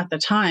feelings at the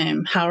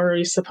time. How are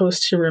we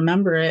supposed to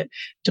remember it,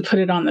 to put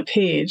it on the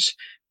page?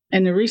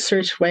 In a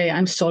research way,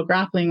 I'm still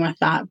grappling with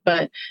that.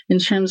 But in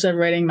terms of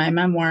writing my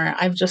memoir,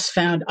 I've just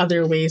found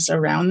other ways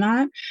around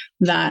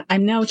that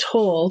I'm now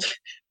told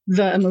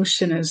the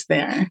emotion is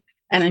there.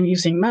 And I'm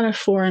using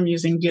metaphor, I'm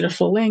using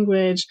beautiful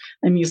language,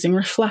 I'm using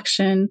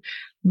reflection.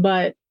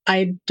 But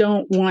I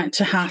don't want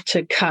to have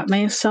to cut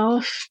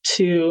myself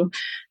to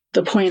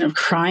the point of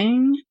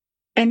crying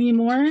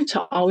anymore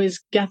to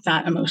always get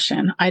that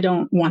emotion. I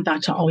don't want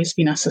that to always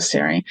be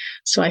necessary.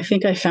 So I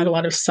think I found a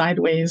lot of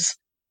sideways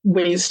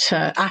ways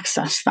to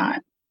access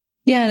that.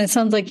 Yeah, and it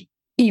sounds like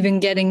even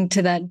getting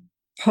to that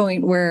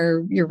point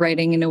where you're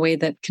writing in a way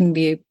that can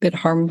be a bit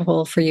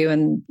harmful for you.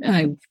 And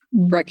I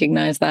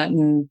recognize that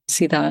and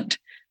see that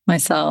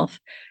myself.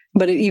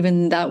 But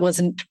even that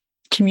wasn't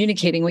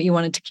communicating what you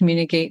wanted to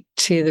communicate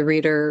to the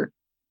reader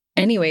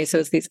anyway. So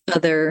it's these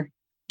other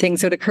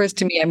things. So it occurs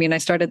to me, I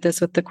started this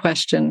with the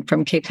question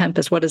from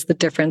Tempest, what is the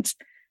difference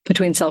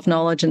between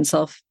self-knowledge and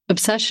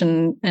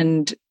self-obsession?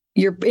 And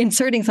you're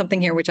inserting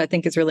something here, which I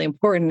think is really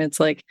important. It's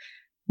like,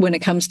 when it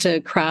comes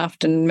to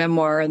craft and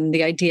memoir and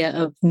the idea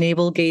of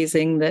navel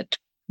gazing that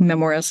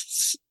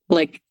memoirists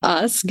like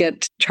us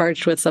get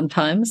charged with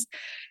sometimes.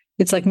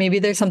 It's like maybe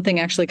there's something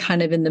actually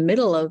kind of in the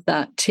middle of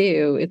that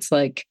too. It's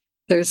like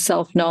there's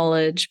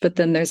self-knowledge, but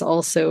then there's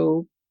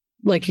also,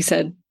 like you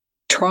said,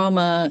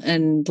 trauma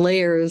and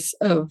layers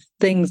of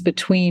things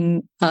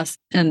between us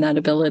and that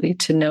ability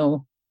to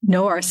know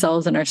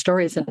ourselves and our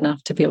stories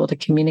enough to be able to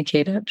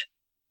communicate it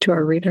to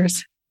our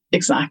readers.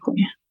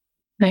 Exactly.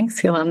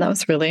 Thanks, Yolanda. That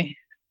was really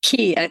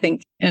key, I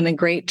think, and a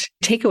great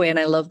takeaway. And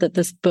I love that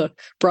this book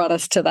brought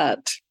us to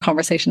that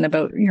conversation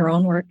about your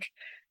own work.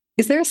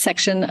 Is there a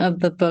section of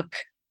the book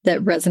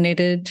that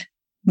resonated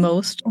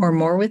most or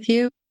more with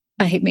you?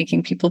 I hate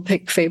making people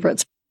pick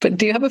favorites, but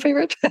do you have a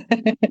favorite?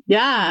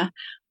 Yeah.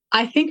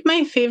 I think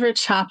my favorite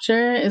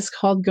chapter is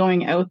called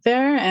Going Out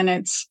There, and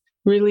it's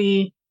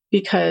really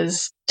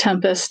because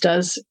Tempest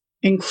does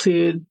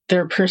include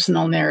their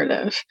personal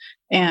narrative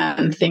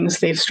and things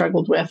they've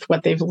struggled with,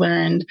 what they've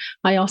learned.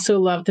 I also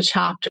love the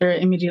chapter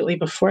immediately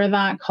before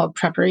that called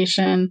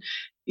Preparation.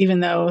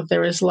 Even though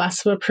there was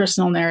less of a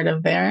personal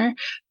narrative there,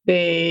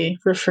 they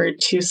referred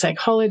to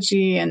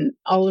psychology and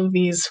all of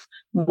these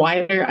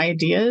wider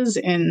ideas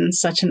in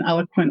such an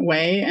eloquent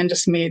way and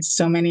just made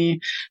so many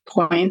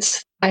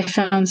points I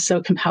found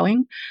so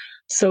compelling.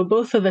 So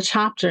both of the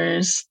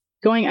chapters,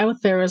 Going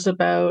Out There was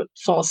about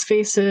false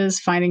faces,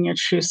 finding your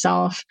true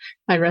self.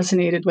 I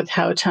resonated with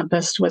how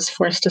Tempest was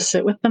forced to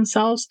sit with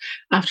themselves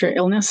after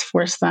illness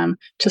forced them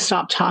to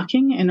stop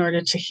talking in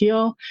order to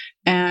heal.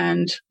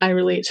 And I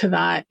relate to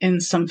that in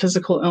some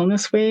physical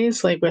illness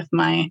ways, like with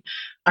my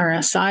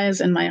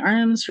RSIs in my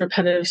arms,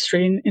 repetitive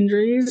strain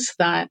injuries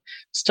that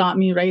stopped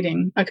me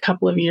writing a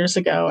couple of years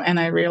ago. And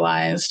I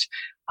realized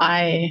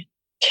I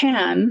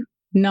can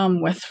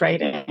numb with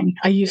writing.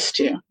 I used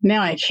to.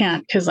 Now I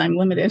can't because I'm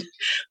limited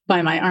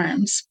by my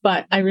arms.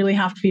 But I really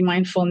have to be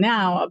mindful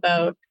now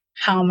about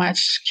how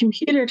much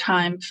computer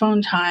time,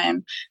 phone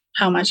time,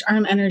 how much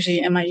arm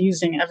energy am I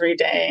using every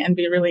day, and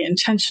be really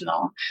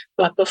intentional.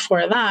 But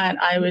before that,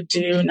 I would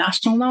do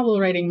National Novel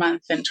Writing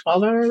Month and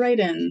 12-hour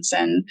write-ins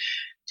and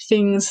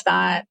things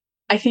that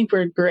I think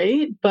were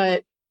great,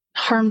 but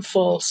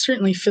harmful,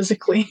 certainly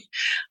physically,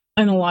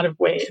 in a lot of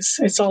ways.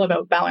 It's all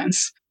about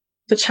balance.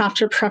 The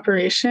chapter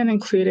Preparation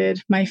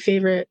included my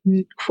favorite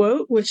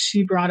quote, which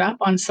she brought up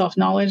on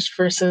self-knowledge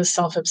versus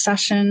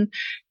self-obsession.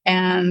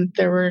 And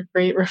there were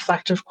great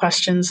reflective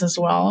questions as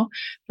well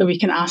that we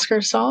can ask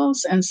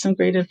ourselves, and some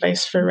great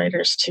advice for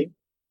writers too.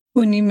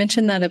 When you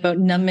mentioned that about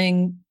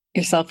numbing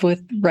yourself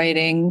with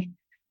writing,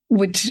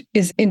 which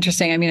is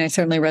interesting. I mean, I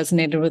certainly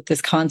resonated with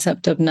this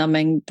concept of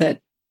numbing that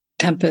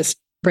Tempest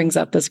brings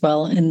up as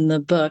well in the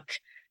book.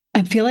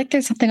 I feel like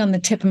there's something on the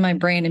tip of my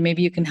brain, and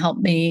maybe you can help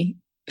me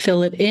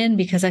fill it in,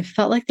 because I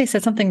felt like they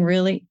said something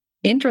really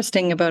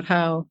interesting about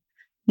how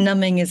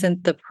numbing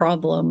isn't the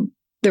problem.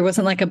 There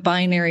wasn't like a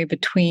binary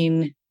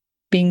between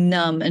being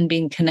numb and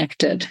being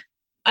connected.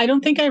 I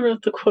don't think I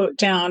wrote the quote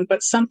down,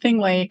 but something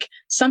like,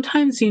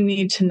 sometimes you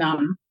need to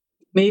numb.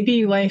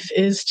 Maybe life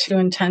is too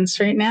intense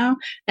right now.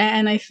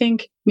 And I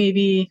think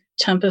maybe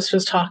Tempest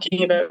was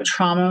talking about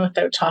trauma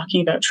without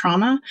talking about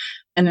trauma.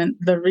 And then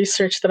the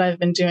research that I've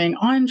been doing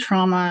on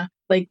trauma,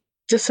 like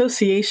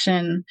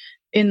dissociation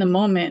in the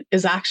moment,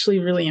 is actually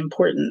really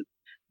important.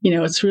 You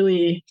know, it's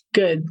really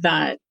good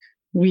that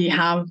we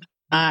have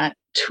that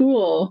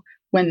tool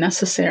when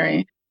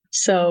necessary.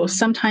 So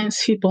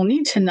sometimes people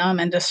need to numb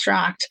and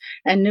distract,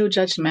 and no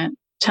judgment,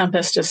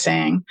 Tempest is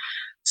saying.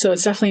 So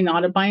it's definitely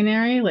not a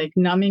binary. Like,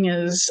 numbing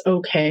is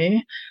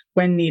okay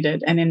when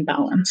needed and in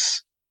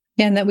balance.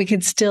 Yeah, and that we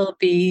could still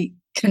be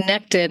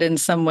connected in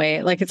some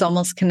way. Like, it's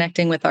almost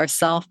connecting with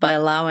ourself by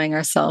allowing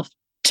ourselves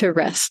to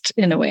rest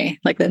in a way,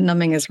 like that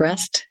numbing is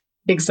rest.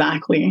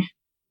 Exactly.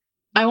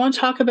 I won't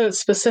talk about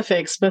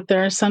specifics, but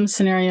there are some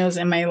scenarios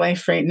in my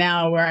life right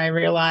now where I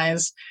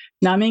realize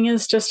numbing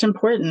is just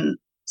important.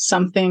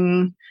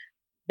 Something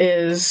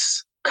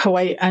is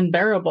quite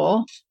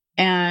unbearable,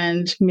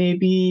 and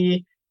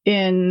maybe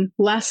in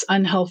less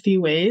unhealthy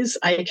ways,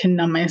 I can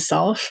numb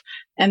myself,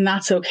 and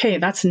that's okay.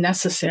 That's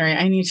necessary.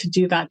 I need to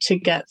do that to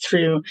get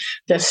through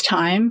this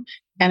time,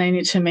 and I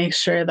need to make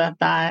sure that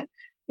that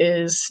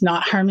is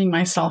not harming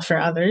myself or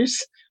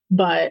others,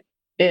 but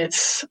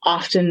it's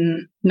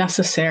often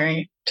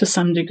necessary to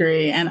some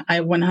degree, and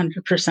I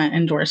 100%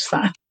 endorse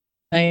that.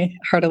 I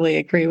heartily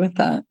agree with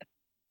that.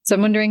 So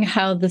I'm wondering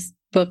how this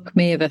book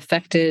may have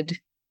affected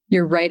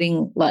your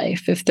writing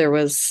life, if there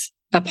was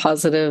a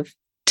positive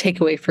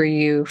takeaway for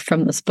you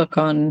from this book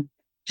on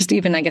just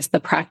even, I guess, the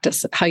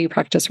practice, how you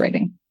practice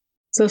writing.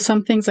 So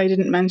some things I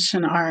didn't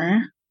mention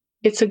are,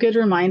 it's a good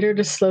reminder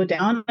to slow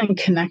down and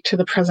connect to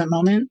the present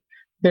moment.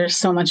 There's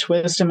so much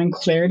wisdom and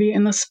clarity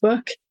in this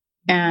book,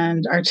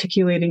 and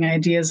articulating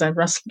ideas I've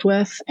wrestled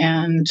with,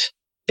 and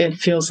it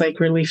feels like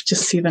relief to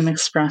see them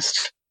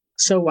expressed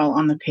so well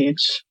on the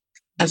page,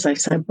 as I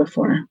said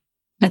before.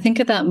 I think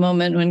at that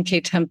moment when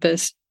Kate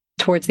Tempest,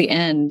 towards the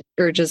end,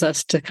 urges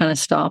us to kind of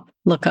stop,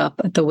 look up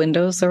at the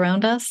windows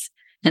around us,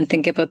 and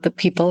think about the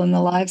people and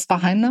the lives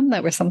behind them,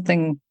 that was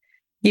something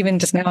Even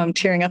just now, I'm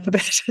tearing up a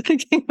bit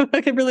thinking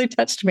about it really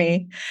touched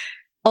me.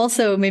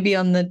 Also, maybe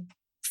on the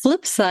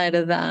flip side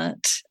of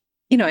that,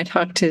 I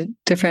talk to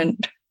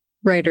different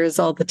writers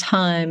all the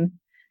time.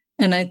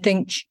 And I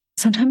think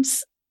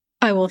sometimes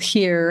I will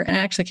hear, and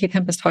actually Kate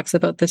Tempest talks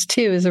about this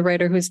too, is a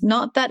writer who's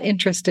not that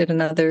interested in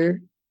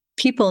other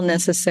people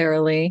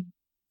necessarily,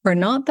 or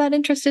not that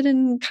interested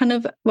in kind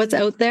of what's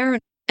out there.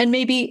 And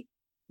maybe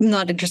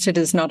not interested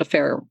is not a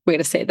fair way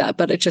to say that,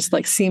 but it just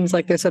seems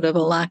like there's sort of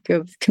a lack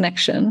of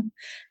connection,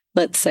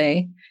 let's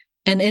say.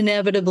 And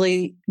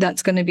inevitably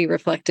that's going to be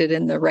reflected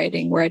in the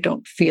writing where I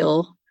don't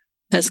feel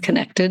as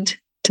connected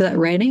to that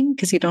writing,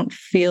 because you don't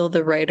feel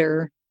the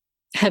writer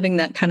having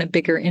that kind of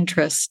bigger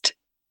interest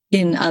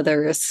in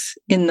others,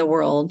 in the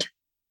world.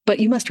 But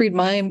you must read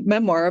my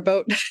memoir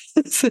about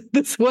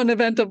this one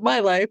event of my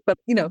life. But,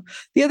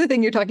 the other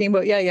thing you're talking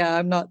about,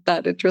 I'm not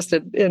that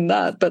interested in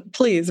that, but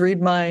please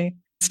read my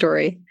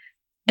story.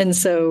 And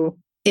so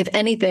if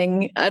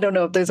anything, I don't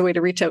know if there's a way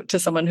to reach out to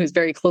someone who's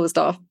very closed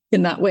off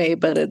in that way,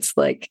 but it's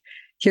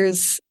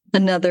here's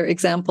another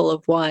example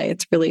of why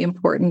it's really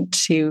important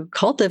to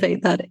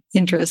cultivate that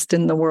interest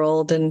in the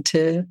world and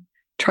to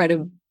try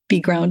to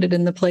be grounded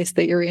in the place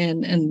that you're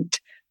in and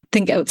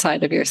think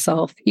outside of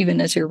yourself,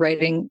 even as you're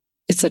writing.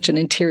 It's such an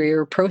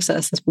interior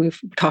process, as we've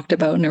talked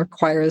about, and it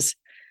requires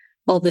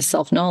all this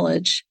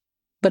self-knowledge,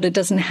 but it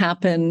doesn't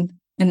happen.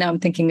 And now I'm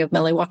thinking of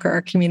Melly Walker,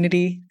 our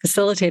community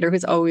facilitator,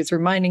 who's always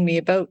reminding me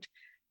about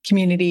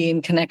community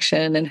and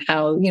connection and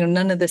how,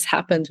 none of this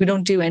happens. We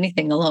don't do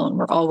anything alone.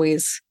 We're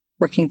always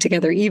working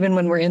together. Even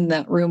when we're in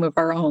that room of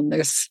our own,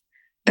 there's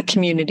a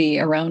community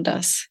around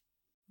us.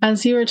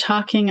 As you were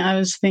talking, I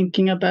was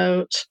thinking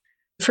about,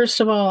 first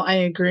of all, I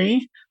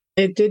agree.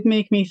 It did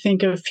make me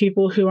think of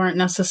people who aren't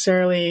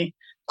necessarily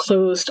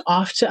closed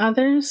off to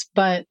others,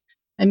 but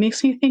it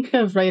makes me think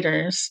of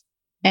writers.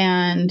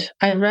 And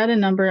I read a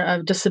number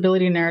of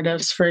disability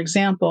narratives, for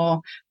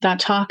example, that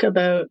talk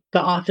about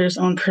the author's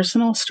own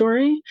personal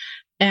story.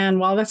 And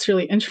while that's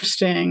really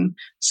interesting,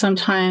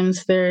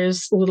 sometimes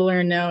there's little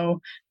or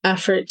no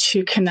effort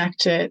to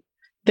connect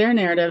their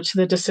narrative to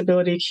the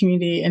disability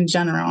community in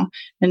general,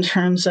 in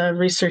terms of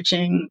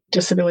researching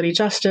disability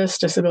justice,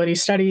 disability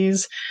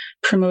studies,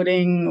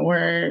 promoting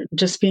or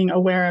just being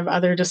aware of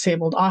other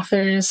disabled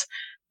authors.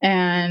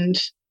 And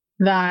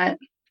that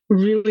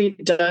really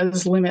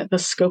does limit the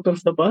scope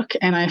of the book.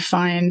 And I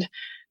find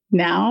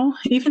now,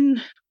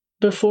 even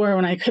before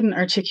when I couldn't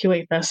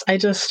articulate this, I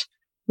just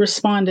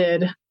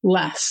responded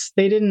less.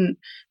 They didn't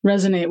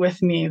resonate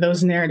with me,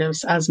 those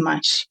narratives, as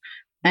much.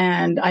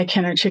 And I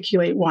can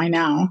articulate why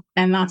now.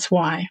 And that's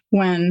why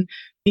when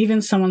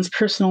even someone's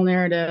personal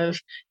narrative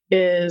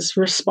is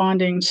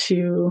responding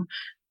to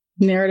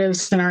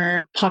narratives in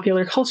our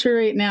popular culture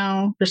right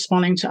now,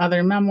 responding to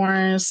other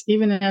memoirs,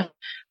 even if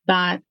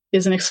that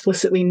isn't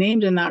explicitly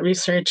named in that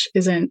research,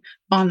 isn't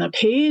on the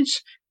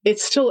page,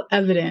 it's still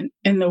evident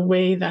in the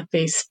way that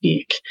they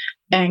speak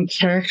and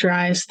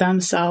characterize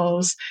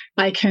themselves.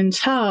 I can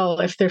tell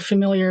if they're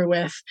familiar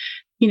with,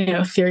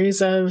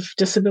 theories of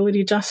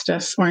disability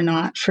justice or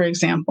not, for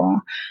example.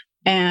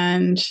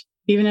 And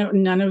even if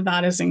none of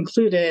that is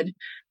included,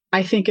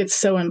 I think it's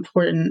so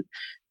important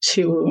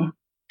to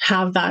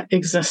have that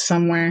exist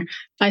somewhere.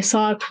 I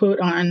saw a quote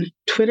on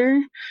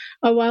Twitter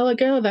a while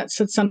ago that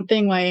said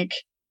something like,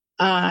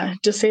 a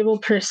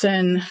disabled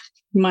person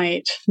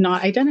might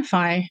not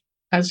identify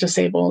as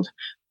disabled,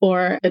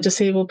 or a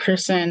disabled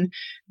person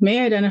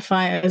may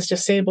identify as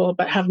disabled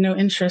but have no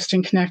interest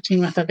in connecting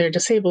with other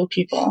disabled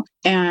people.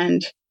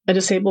 And a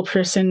disabled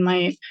person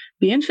might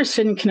be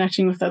interested in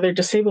connecting with other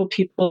disabled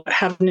people, but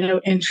have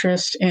no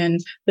interest in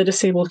the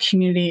disabled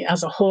community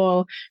as a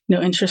whole, no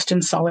interest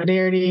in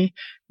solidarity,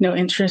 no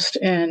interest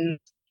in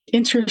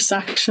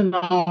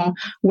intersectional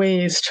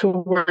ways to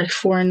work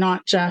for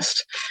not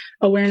just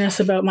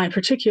awareness about my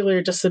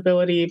particular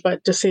disability,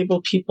 but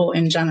disabled people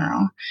in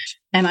general.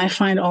 And I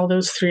find all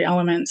those three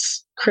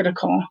elements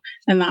critical.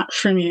 And that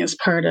for me is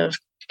part of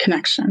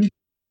connection.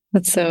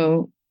 That's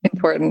so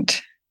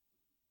important.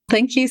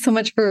 Thank you so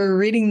much for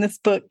reading this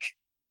book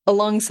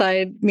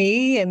alongside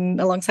me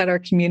and alongside our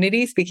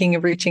community. Speaking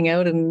of reaching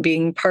out and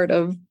being part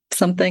of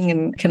something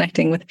and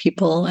connecting with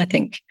people, I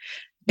think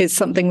is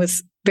something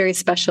was very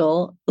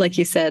special, like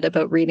you said,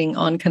 about reading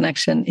on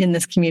connection in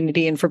this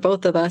community. And for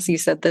both of us, you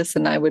said this,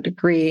 and I would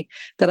agree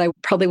that I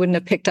probably wouldn't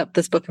have picked up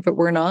this book if it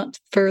were not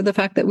for the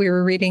fact that we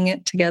were reading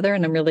it together.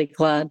 And I'm really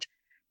glad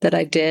that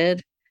I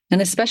did.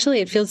 And especially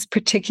it feels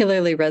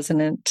particularly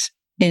resonant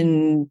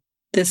in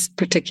this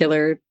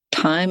particular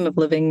time of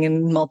living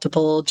in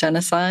multiple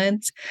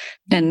genocides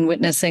and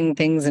witnessing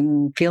things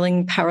and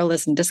feeling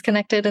powerless and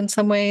disconnected in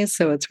some ways.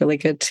 So it's really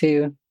good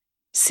to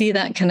see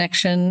that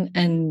connection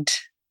and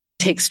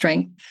take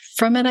strength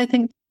from it, I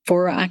think,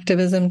 for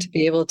activism to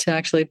be able to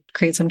actually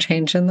create some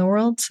change in the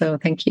world. So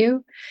thank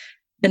you.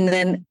 And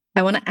then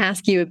I want to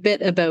ask you a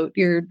bit about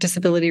your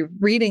disability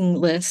reading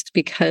list,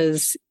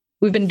 because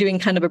we've been doing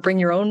kind of a bring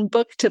your own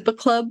book to book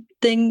club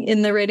thing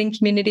in the writing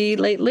community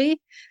lately.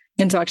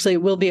 And so actually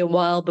it will be a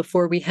while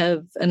before we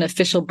have an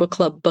official book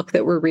club book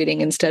that we're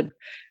reading. Instead,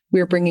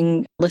 we're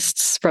bringing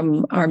lists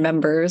from our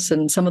members,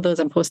 and some of those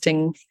I'm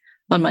posting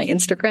on my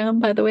Instagram,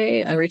 by the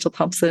way, a Rachel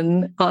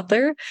Thompson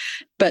author,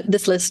 but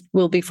this list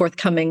will be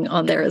forthcoming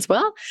on there as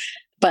well.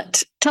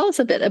 But tell us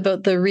a bit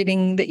about the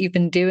reading that you've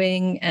been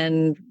doing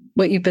and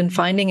what you've been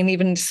finding, and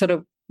even sort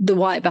of the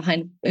why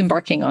behind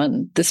embarking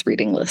on this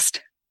reading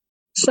list.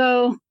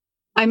 So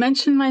I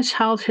mentioned my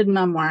childhood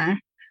memoir,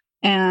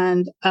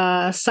 and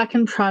a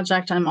second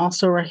project I'm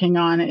also working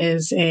on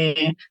is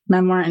a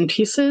memoir in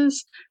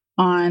pieces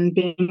on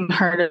being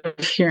hard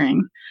of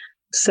hearing.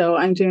 So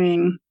I'm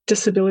doing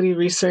disability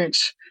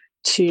research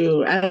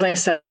to, as I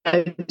said,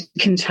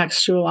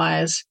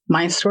 contextualize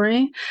my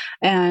story.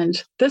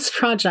 And this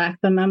project,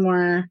 the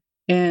memoir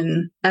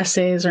in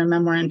essays or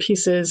memoir in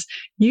pieces,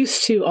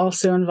 used to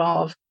also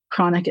involve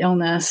chronic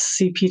illness,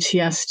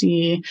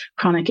 CPTSD,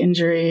 chronic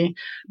injury,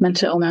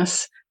 mental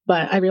illness.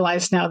 But I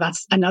realize now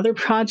that's another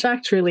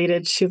project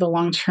related to the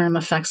long-term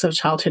effects of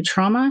childhood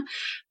trauma.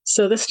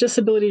 So this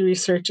disability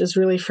research is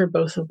really for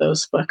both of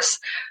those books.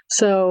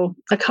 So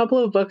a couple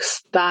of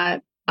books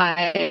that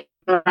I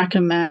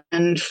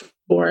recommend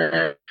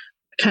for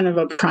kind of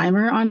a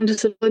primer on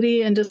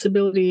disability and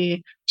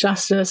disability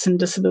justice and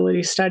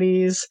disability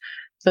studies.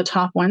 The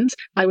top ones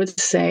I would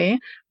say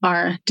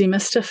are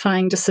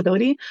Demystifying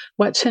Disability,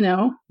 What to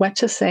Know, What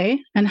to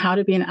Say, and How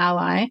to Be an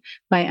Ally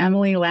by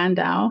Emily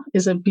Landau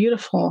is a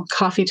beautiful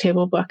coffee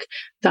table book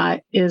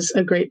that is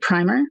a great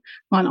primer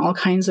on all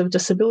kinds of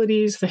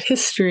disabilities, the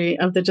history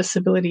of the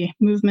disability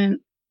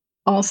movement.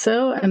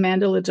 Also,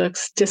 Amanda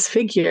Leduc's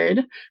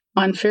Disfigured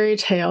on Fairy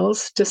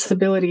Tales,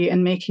 Disability,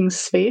 and Making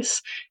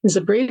Space is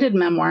a braided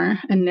memoir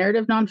and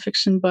narrative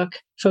nonfiction book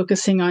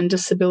focusing on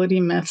disability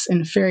myths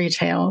in fairy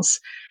tales.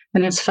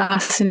 And it's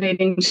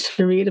fascinating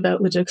to read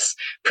about Leduc's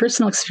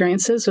personal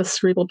experiences with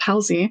cerebral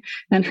palsy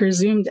and her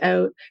zoomed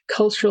out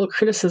cultural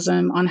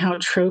criticism on how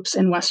tropes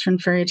in Western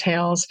fairy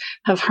tales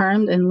have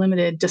harmed and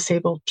limited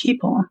disabled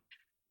people.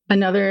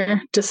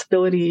 Another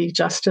disability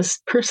justice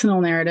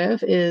personal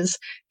narrative is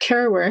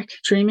Care Work,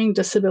 Dreaming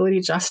Disability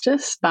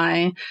Justice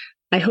by,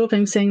 I hope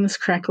I'm saying this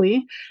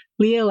correctly,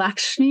 Leah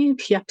Lakshmi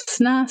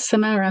Pyapsna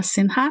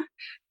Samarasinha.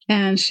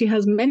 And she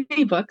has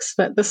many books,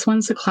 but this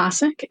one's a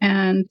classic.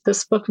 And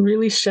this book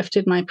really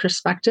shifted my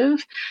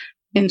perspective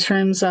in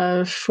terms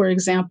of, for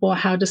example,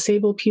 how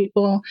disabled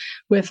people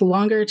with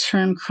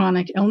longer-term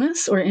chronic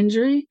illness or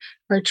injury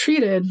are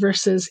treated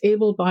versus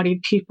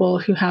able-bodied people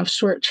who have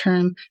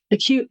short-term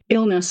acute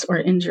illness or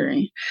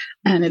injury.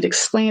 And it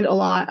explained a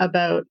lot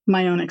about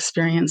my own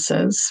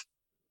experiences.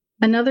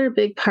 Another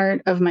big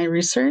part of my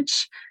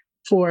research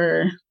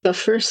for the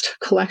first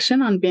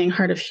collection on being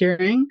hard of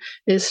hearing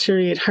is to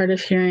read hard of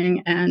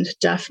hearing and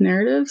deaf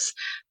narratives.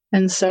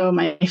 And so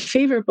my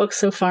favorite book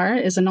so far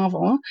is a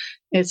novel.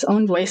 It's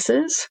Own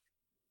Voices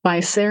by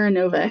Sarah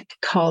Novick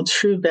called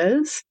True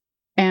Biz.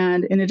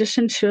 And in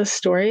addition to a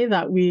story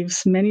that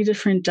weaves many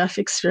different deaf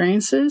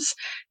experiences,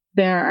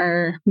 there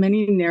are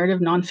many narrative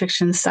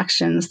nonfiction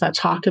sections that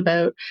talk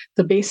about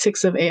the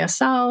basics of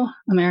ASL,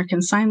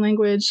 American Sign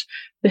Language,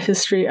 the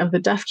history of the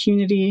deaf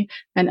community,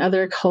 and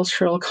other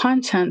cultural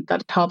content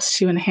that helps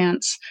to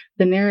enhance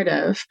the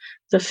narrative,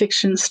 the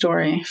fiction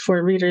story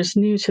for readers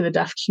new to the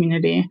deaf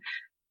community.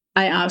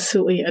 I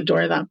absolutely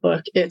adore that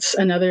book. It's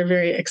another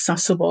very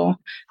accessible,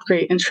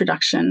 great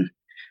introduction.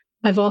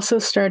 I've also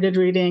started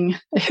reading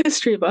a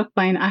history book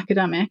by an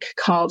academic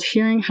called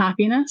Hearing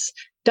Happiness,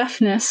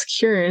 Deafness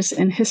Cures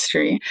in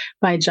History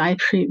by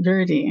Jaipreet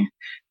Virdi.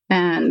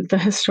 And the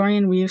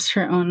historian weaves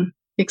her own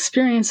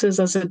experiences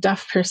as a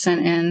deaf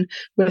person in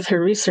with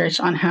her research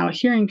on how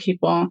hearing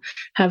people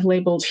have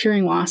labeled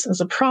hearing loss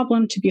as a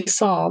problem to be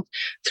solved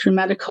through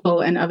medical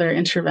and other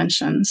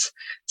interventions.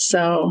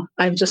 So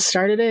I've just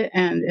started it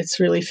and it's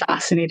really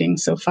fascinating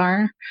so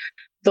far.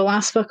 The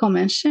last book I'll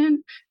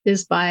mention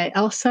is by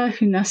Elsa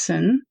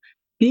Hunessen,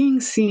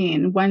 Being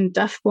Seen, When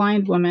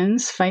Deaf-Blind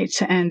Women's Fight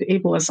to End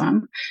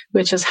Ableism,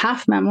 which is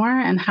half memoir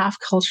and half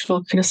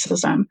cultural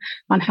criticism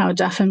on how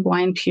deaf and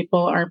blind people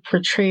are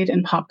portrayed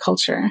in pop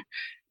culture.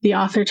 The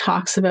author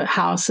talks about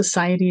how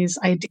society's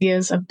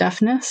ideas of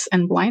deafness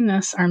and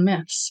blindness are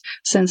myths,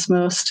 since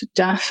most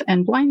deaf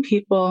and blind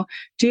people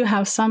do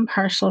have some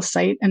partial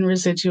sight and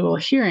residual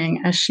hearing,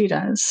 as she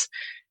does.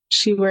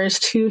 She wears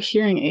 2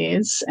 hearing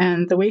aids,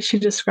 and the way she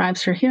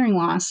describes her hearing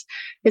loss,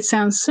 it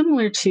sounds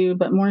similar to,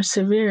 but more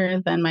severe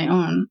than my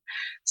own.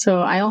 So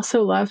I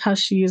also love how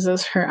she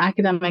uses her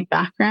academic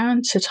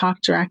background to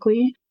talk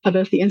directly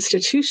about the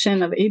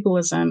institution of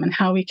ableism and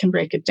how we can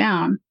break it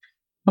down.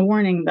 A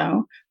warning,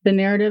 though, the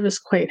narrative is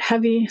quite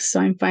heavy,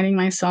 so I'm finding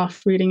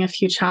myself reading a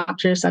few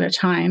chapters at a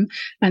time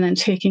and then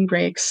taking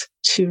breaks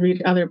to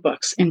read other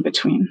books in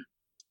between.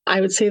 I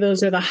would say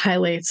those are the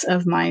highlights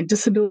of my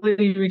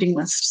disability reading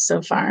list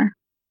so far.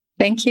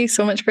 Thank you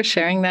so much for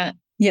sharing that,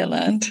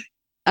 Yolande.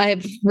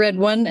 I've read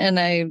one and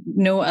I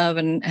know of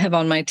and have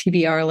on my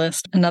TBR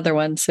list another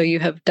one. So you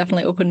have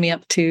definitely opened me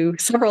up to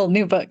several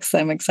new books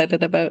I'm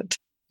excited about.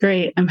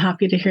 Great. I'm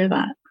happy to hear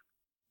that.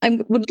 I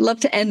would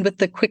love to end with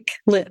the quick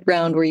lit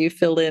round where you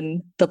fill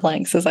in the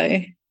blanks as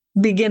I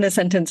begin a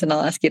sentence and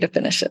I'll ask you to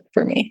finish it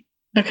for me.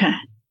 Okay.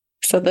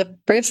 So the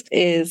first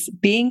is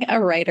being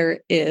a writer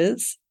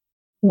is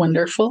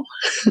wonderful.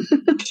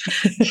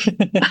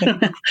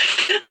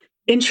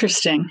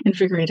 Interesting,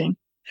 invigorating.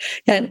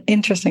 And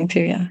interesting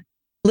too, yeah.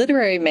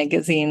 Literary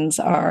magazines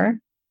are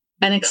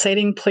an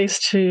exciting place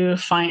to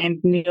find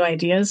new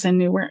ideas and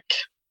new work.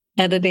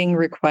 Editing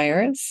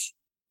requires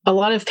a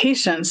lot of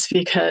patience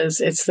because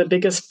it's the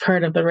biggest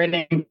part of the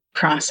writing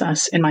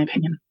process, in my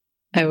opinion.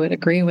 I would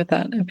agree with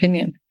that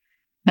opinion.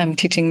 I'm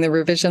teaching the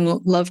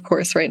revision love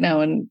course right now,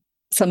 and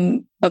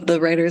some of the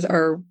writers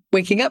are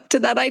waking up to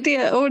that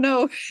idea. Oh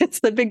no,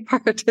 it's the big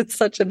part. It's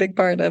such a big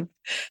part of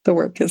the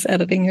work is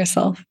editing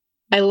yourself.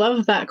 I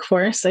love that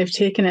course. I've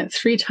taken it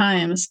 3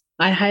 times.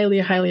 I highly,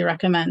 highly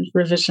recommend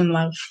Revision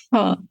Love.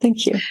 Oh,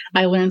 thank you.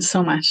 I learned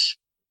so much.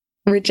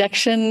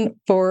 Rejection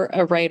for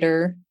a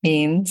writer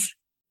means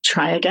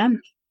try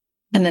again.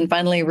 And then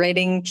finally,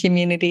 writing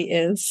community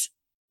is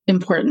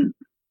important.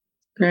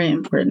 Very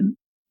important.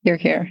 You're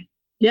here.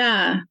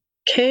 Yeah.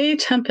 Kay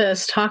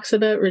Tempest talks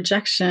about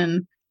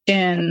rejection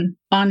in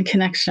On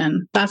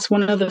Connection. That's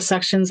one of the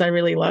sections I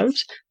really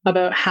loved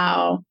about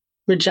how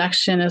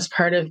rejection is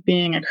part of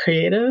being a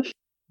creative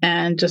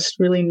and just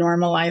really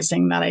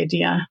normalizing that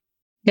idea.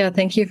 Yeah,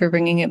 thank you for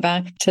bringing it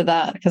back to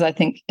that, because I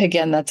think,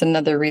 again, that's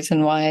another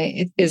reason why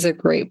it is a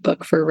great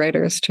book for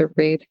writers to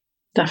read.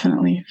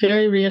 Definitely.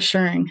 Very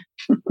reassuring.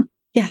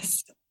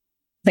 Yes.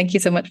 Thank you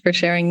so much for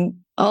sharing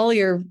all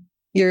your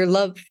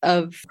love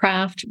of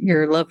craft,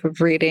 your love of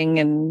reading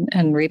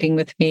and reading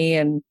with me.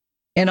 And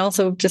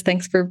also just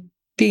thanks for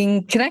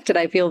being connected.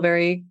 I feel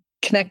very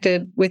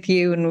connected with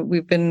you, and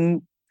we've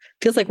been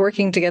feels like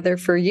working together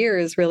for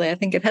years, really. I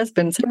think it has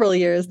been several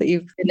years that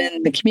you've been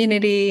in the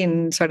community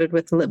and started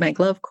with the Lit Mag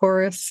Love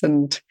course,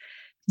 and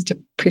just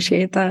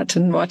appreciate that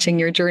and watching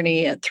your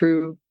journey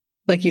through,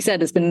 like you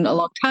said, it's been a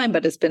long time,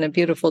 but it's been a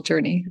beautiful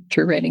journey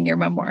through writing your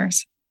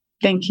memoirs.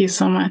 Thank you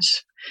so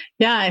much.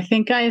 Yeah, I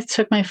think I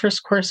took my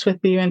first course with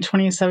you in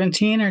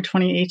 2017 or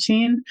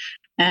 2018,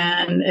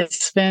 and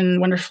it's been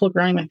wonderful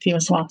growing with you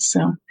as well.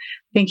 So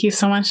thank you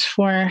so much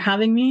for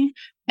having me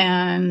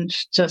and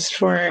just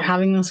for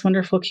having this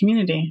wonderful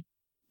community.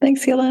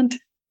 Thanks, Yolande.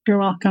 You're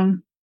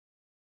welcome.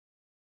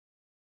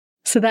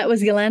 So that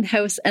was Yolande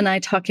House and I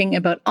talking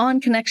about On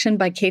Connection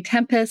by Kay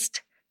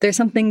Tempest. There's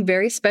something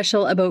very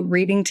special about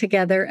reading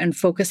together and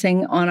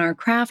focusing on our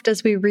craft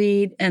as we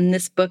read, and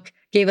this book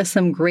gave us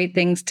some great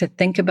things to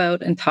think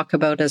about and talk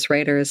about as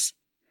writers.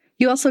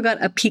 You also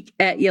got a peek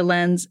at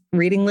Yolande's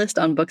reading list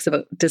on books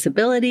about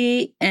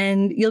disability,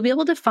 and you'll be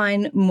able to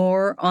find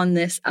more on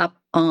this up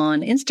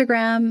on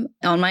Instagram,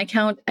 on my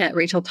account at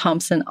Rachel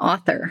Thompson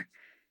Author.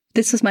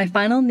 This was my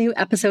final new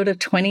episode of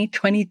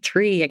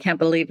 2023. I can't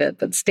believe it,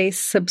 but stay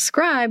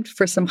subscribed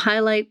for some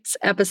highlights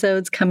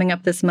episodes coming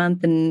up this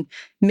month, and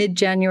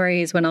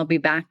mid-January is when I'll be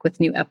back with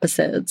new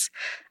episodes.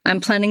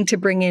 I'm planning to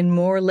bring in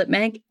more Lit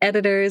Mag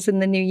editors in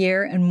the new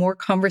year and more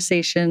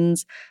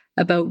conversations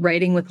about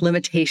writing with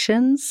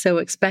limitations. So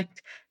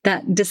expect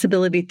that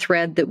disability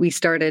thread that we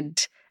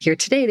started here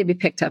today to be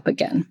picked up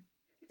again.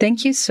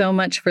 Thank you so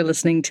much for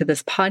listening to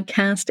this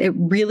podcast. It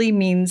really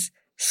means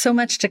so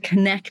much to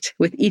connect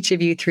with each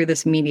of you through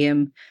this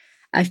medium.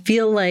 I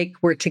feel like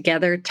we're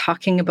together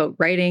talking about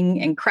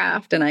writing and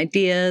craft and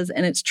ideas,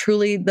 and it's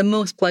truly the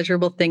most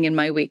pleasurable thing in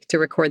my week to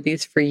record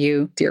these for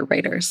you, dear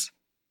writers.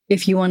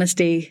 If you want to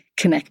stay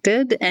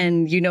connected,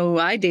 and you know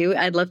I do,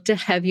 I'd love to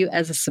have you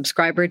as a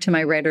subscriber to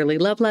my Writerly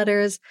Love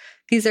Letters.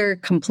 These are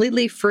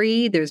completely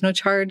free. There's no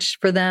charge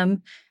for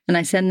them, and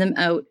I send them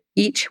out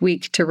each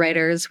week to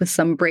writers with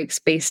some breaks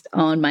based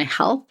on my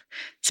health,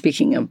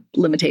 speaking of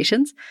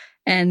limitations,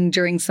 and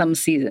during some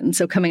seasons.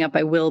 So coming up,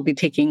 I will be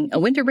taking a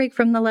winter break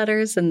from the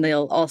letters, and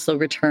they'll also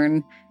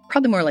return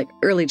probably more like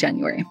early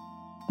January.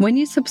 When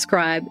you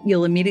subscribe,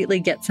 you'll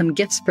immediately get some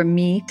gifts from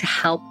me to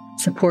help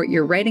support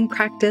your writing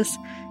practice.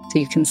 So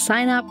you can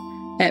sign up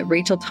at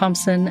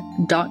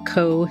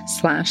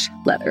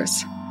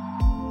rachelthompson.co/letters.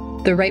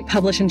 The Write,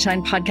 Publish, and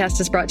Shine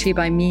podcast is brought to you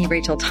by me,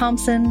 Rachel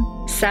Thompson,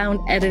 sound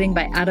editing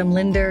by Adam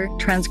Linder,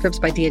 transcripts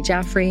by Dia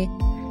Jaffrey.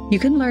 You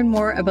can learn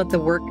more about the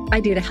work I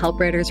do to help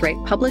writers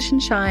write, publish,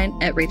 and shine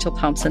at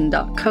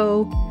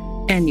rachelthompson.co.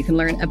 And you can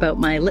learn about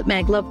my Lit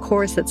Mag Love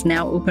course that's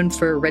now open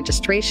for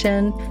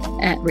registration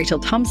at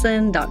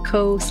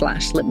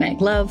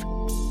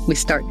rachelthompson.co/litmaglove. We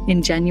start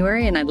in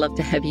January, and I'd love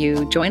to have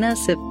you join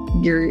us if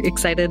you're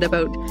excited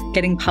about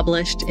getting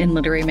published in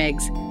literary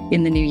mags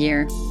in the new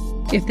year.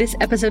 If this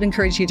episode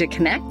encouraged you to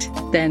connect,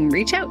 then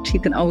reach out. You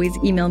can always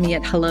email me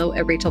at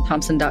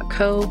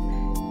hello@rachelthompson.co.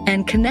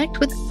 and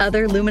connect with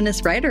other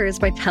luminous writers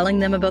by telling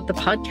them about the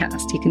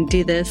podcast. You can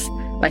do this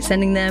by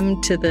sending them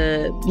to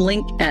the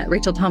link at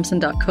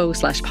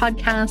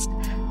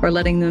rachelthompson.co/podcast, or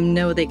letting them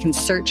know they can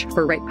search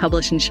for Write,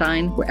 Publish, and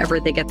Shine wherever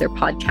they get their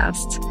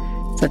podcasts.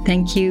 So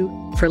thank you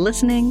for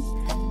listening.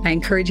 I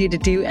encourage you to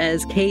do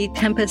as Kay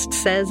Tempest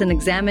says and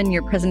examine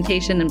your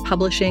presentation and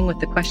publishing with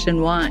the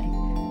question, why?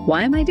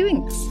 Why am I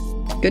doing this?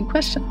 Good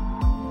question.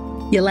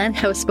 Yolande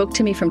House spoke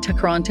to me from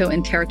Toronto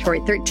and Territory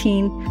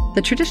 13,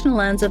 the traditional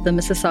lands of the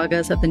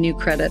Mississaugas of the New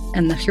Credit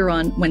and the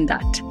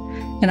Huron-Wendat.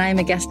 and I am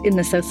a guest in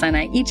the South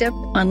Sinai, Egypt,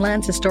 on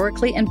lands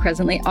historically and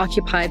presently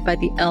occupied by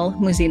the El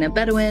Muzina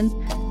Bedouin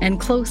and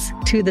close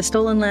to the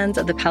stolen lands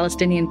of the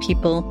Palestinian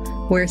people,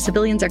 where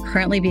civilians are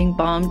currently being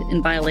bombed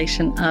in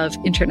violation of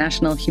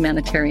international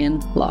humanitarian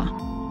law.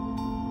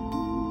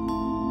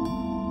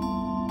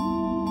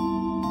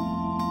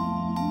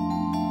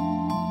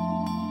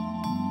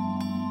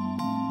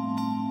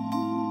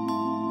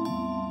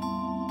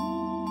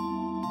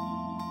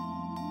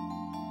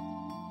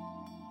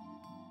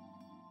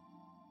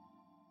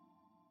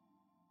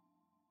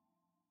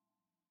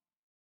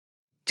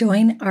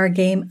 Join our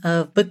game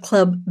of book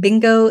club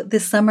bingo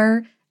this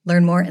summer.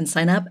 Learn more and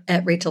sign up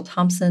at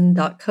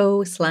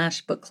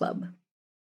rachelthompson.co/bookclub.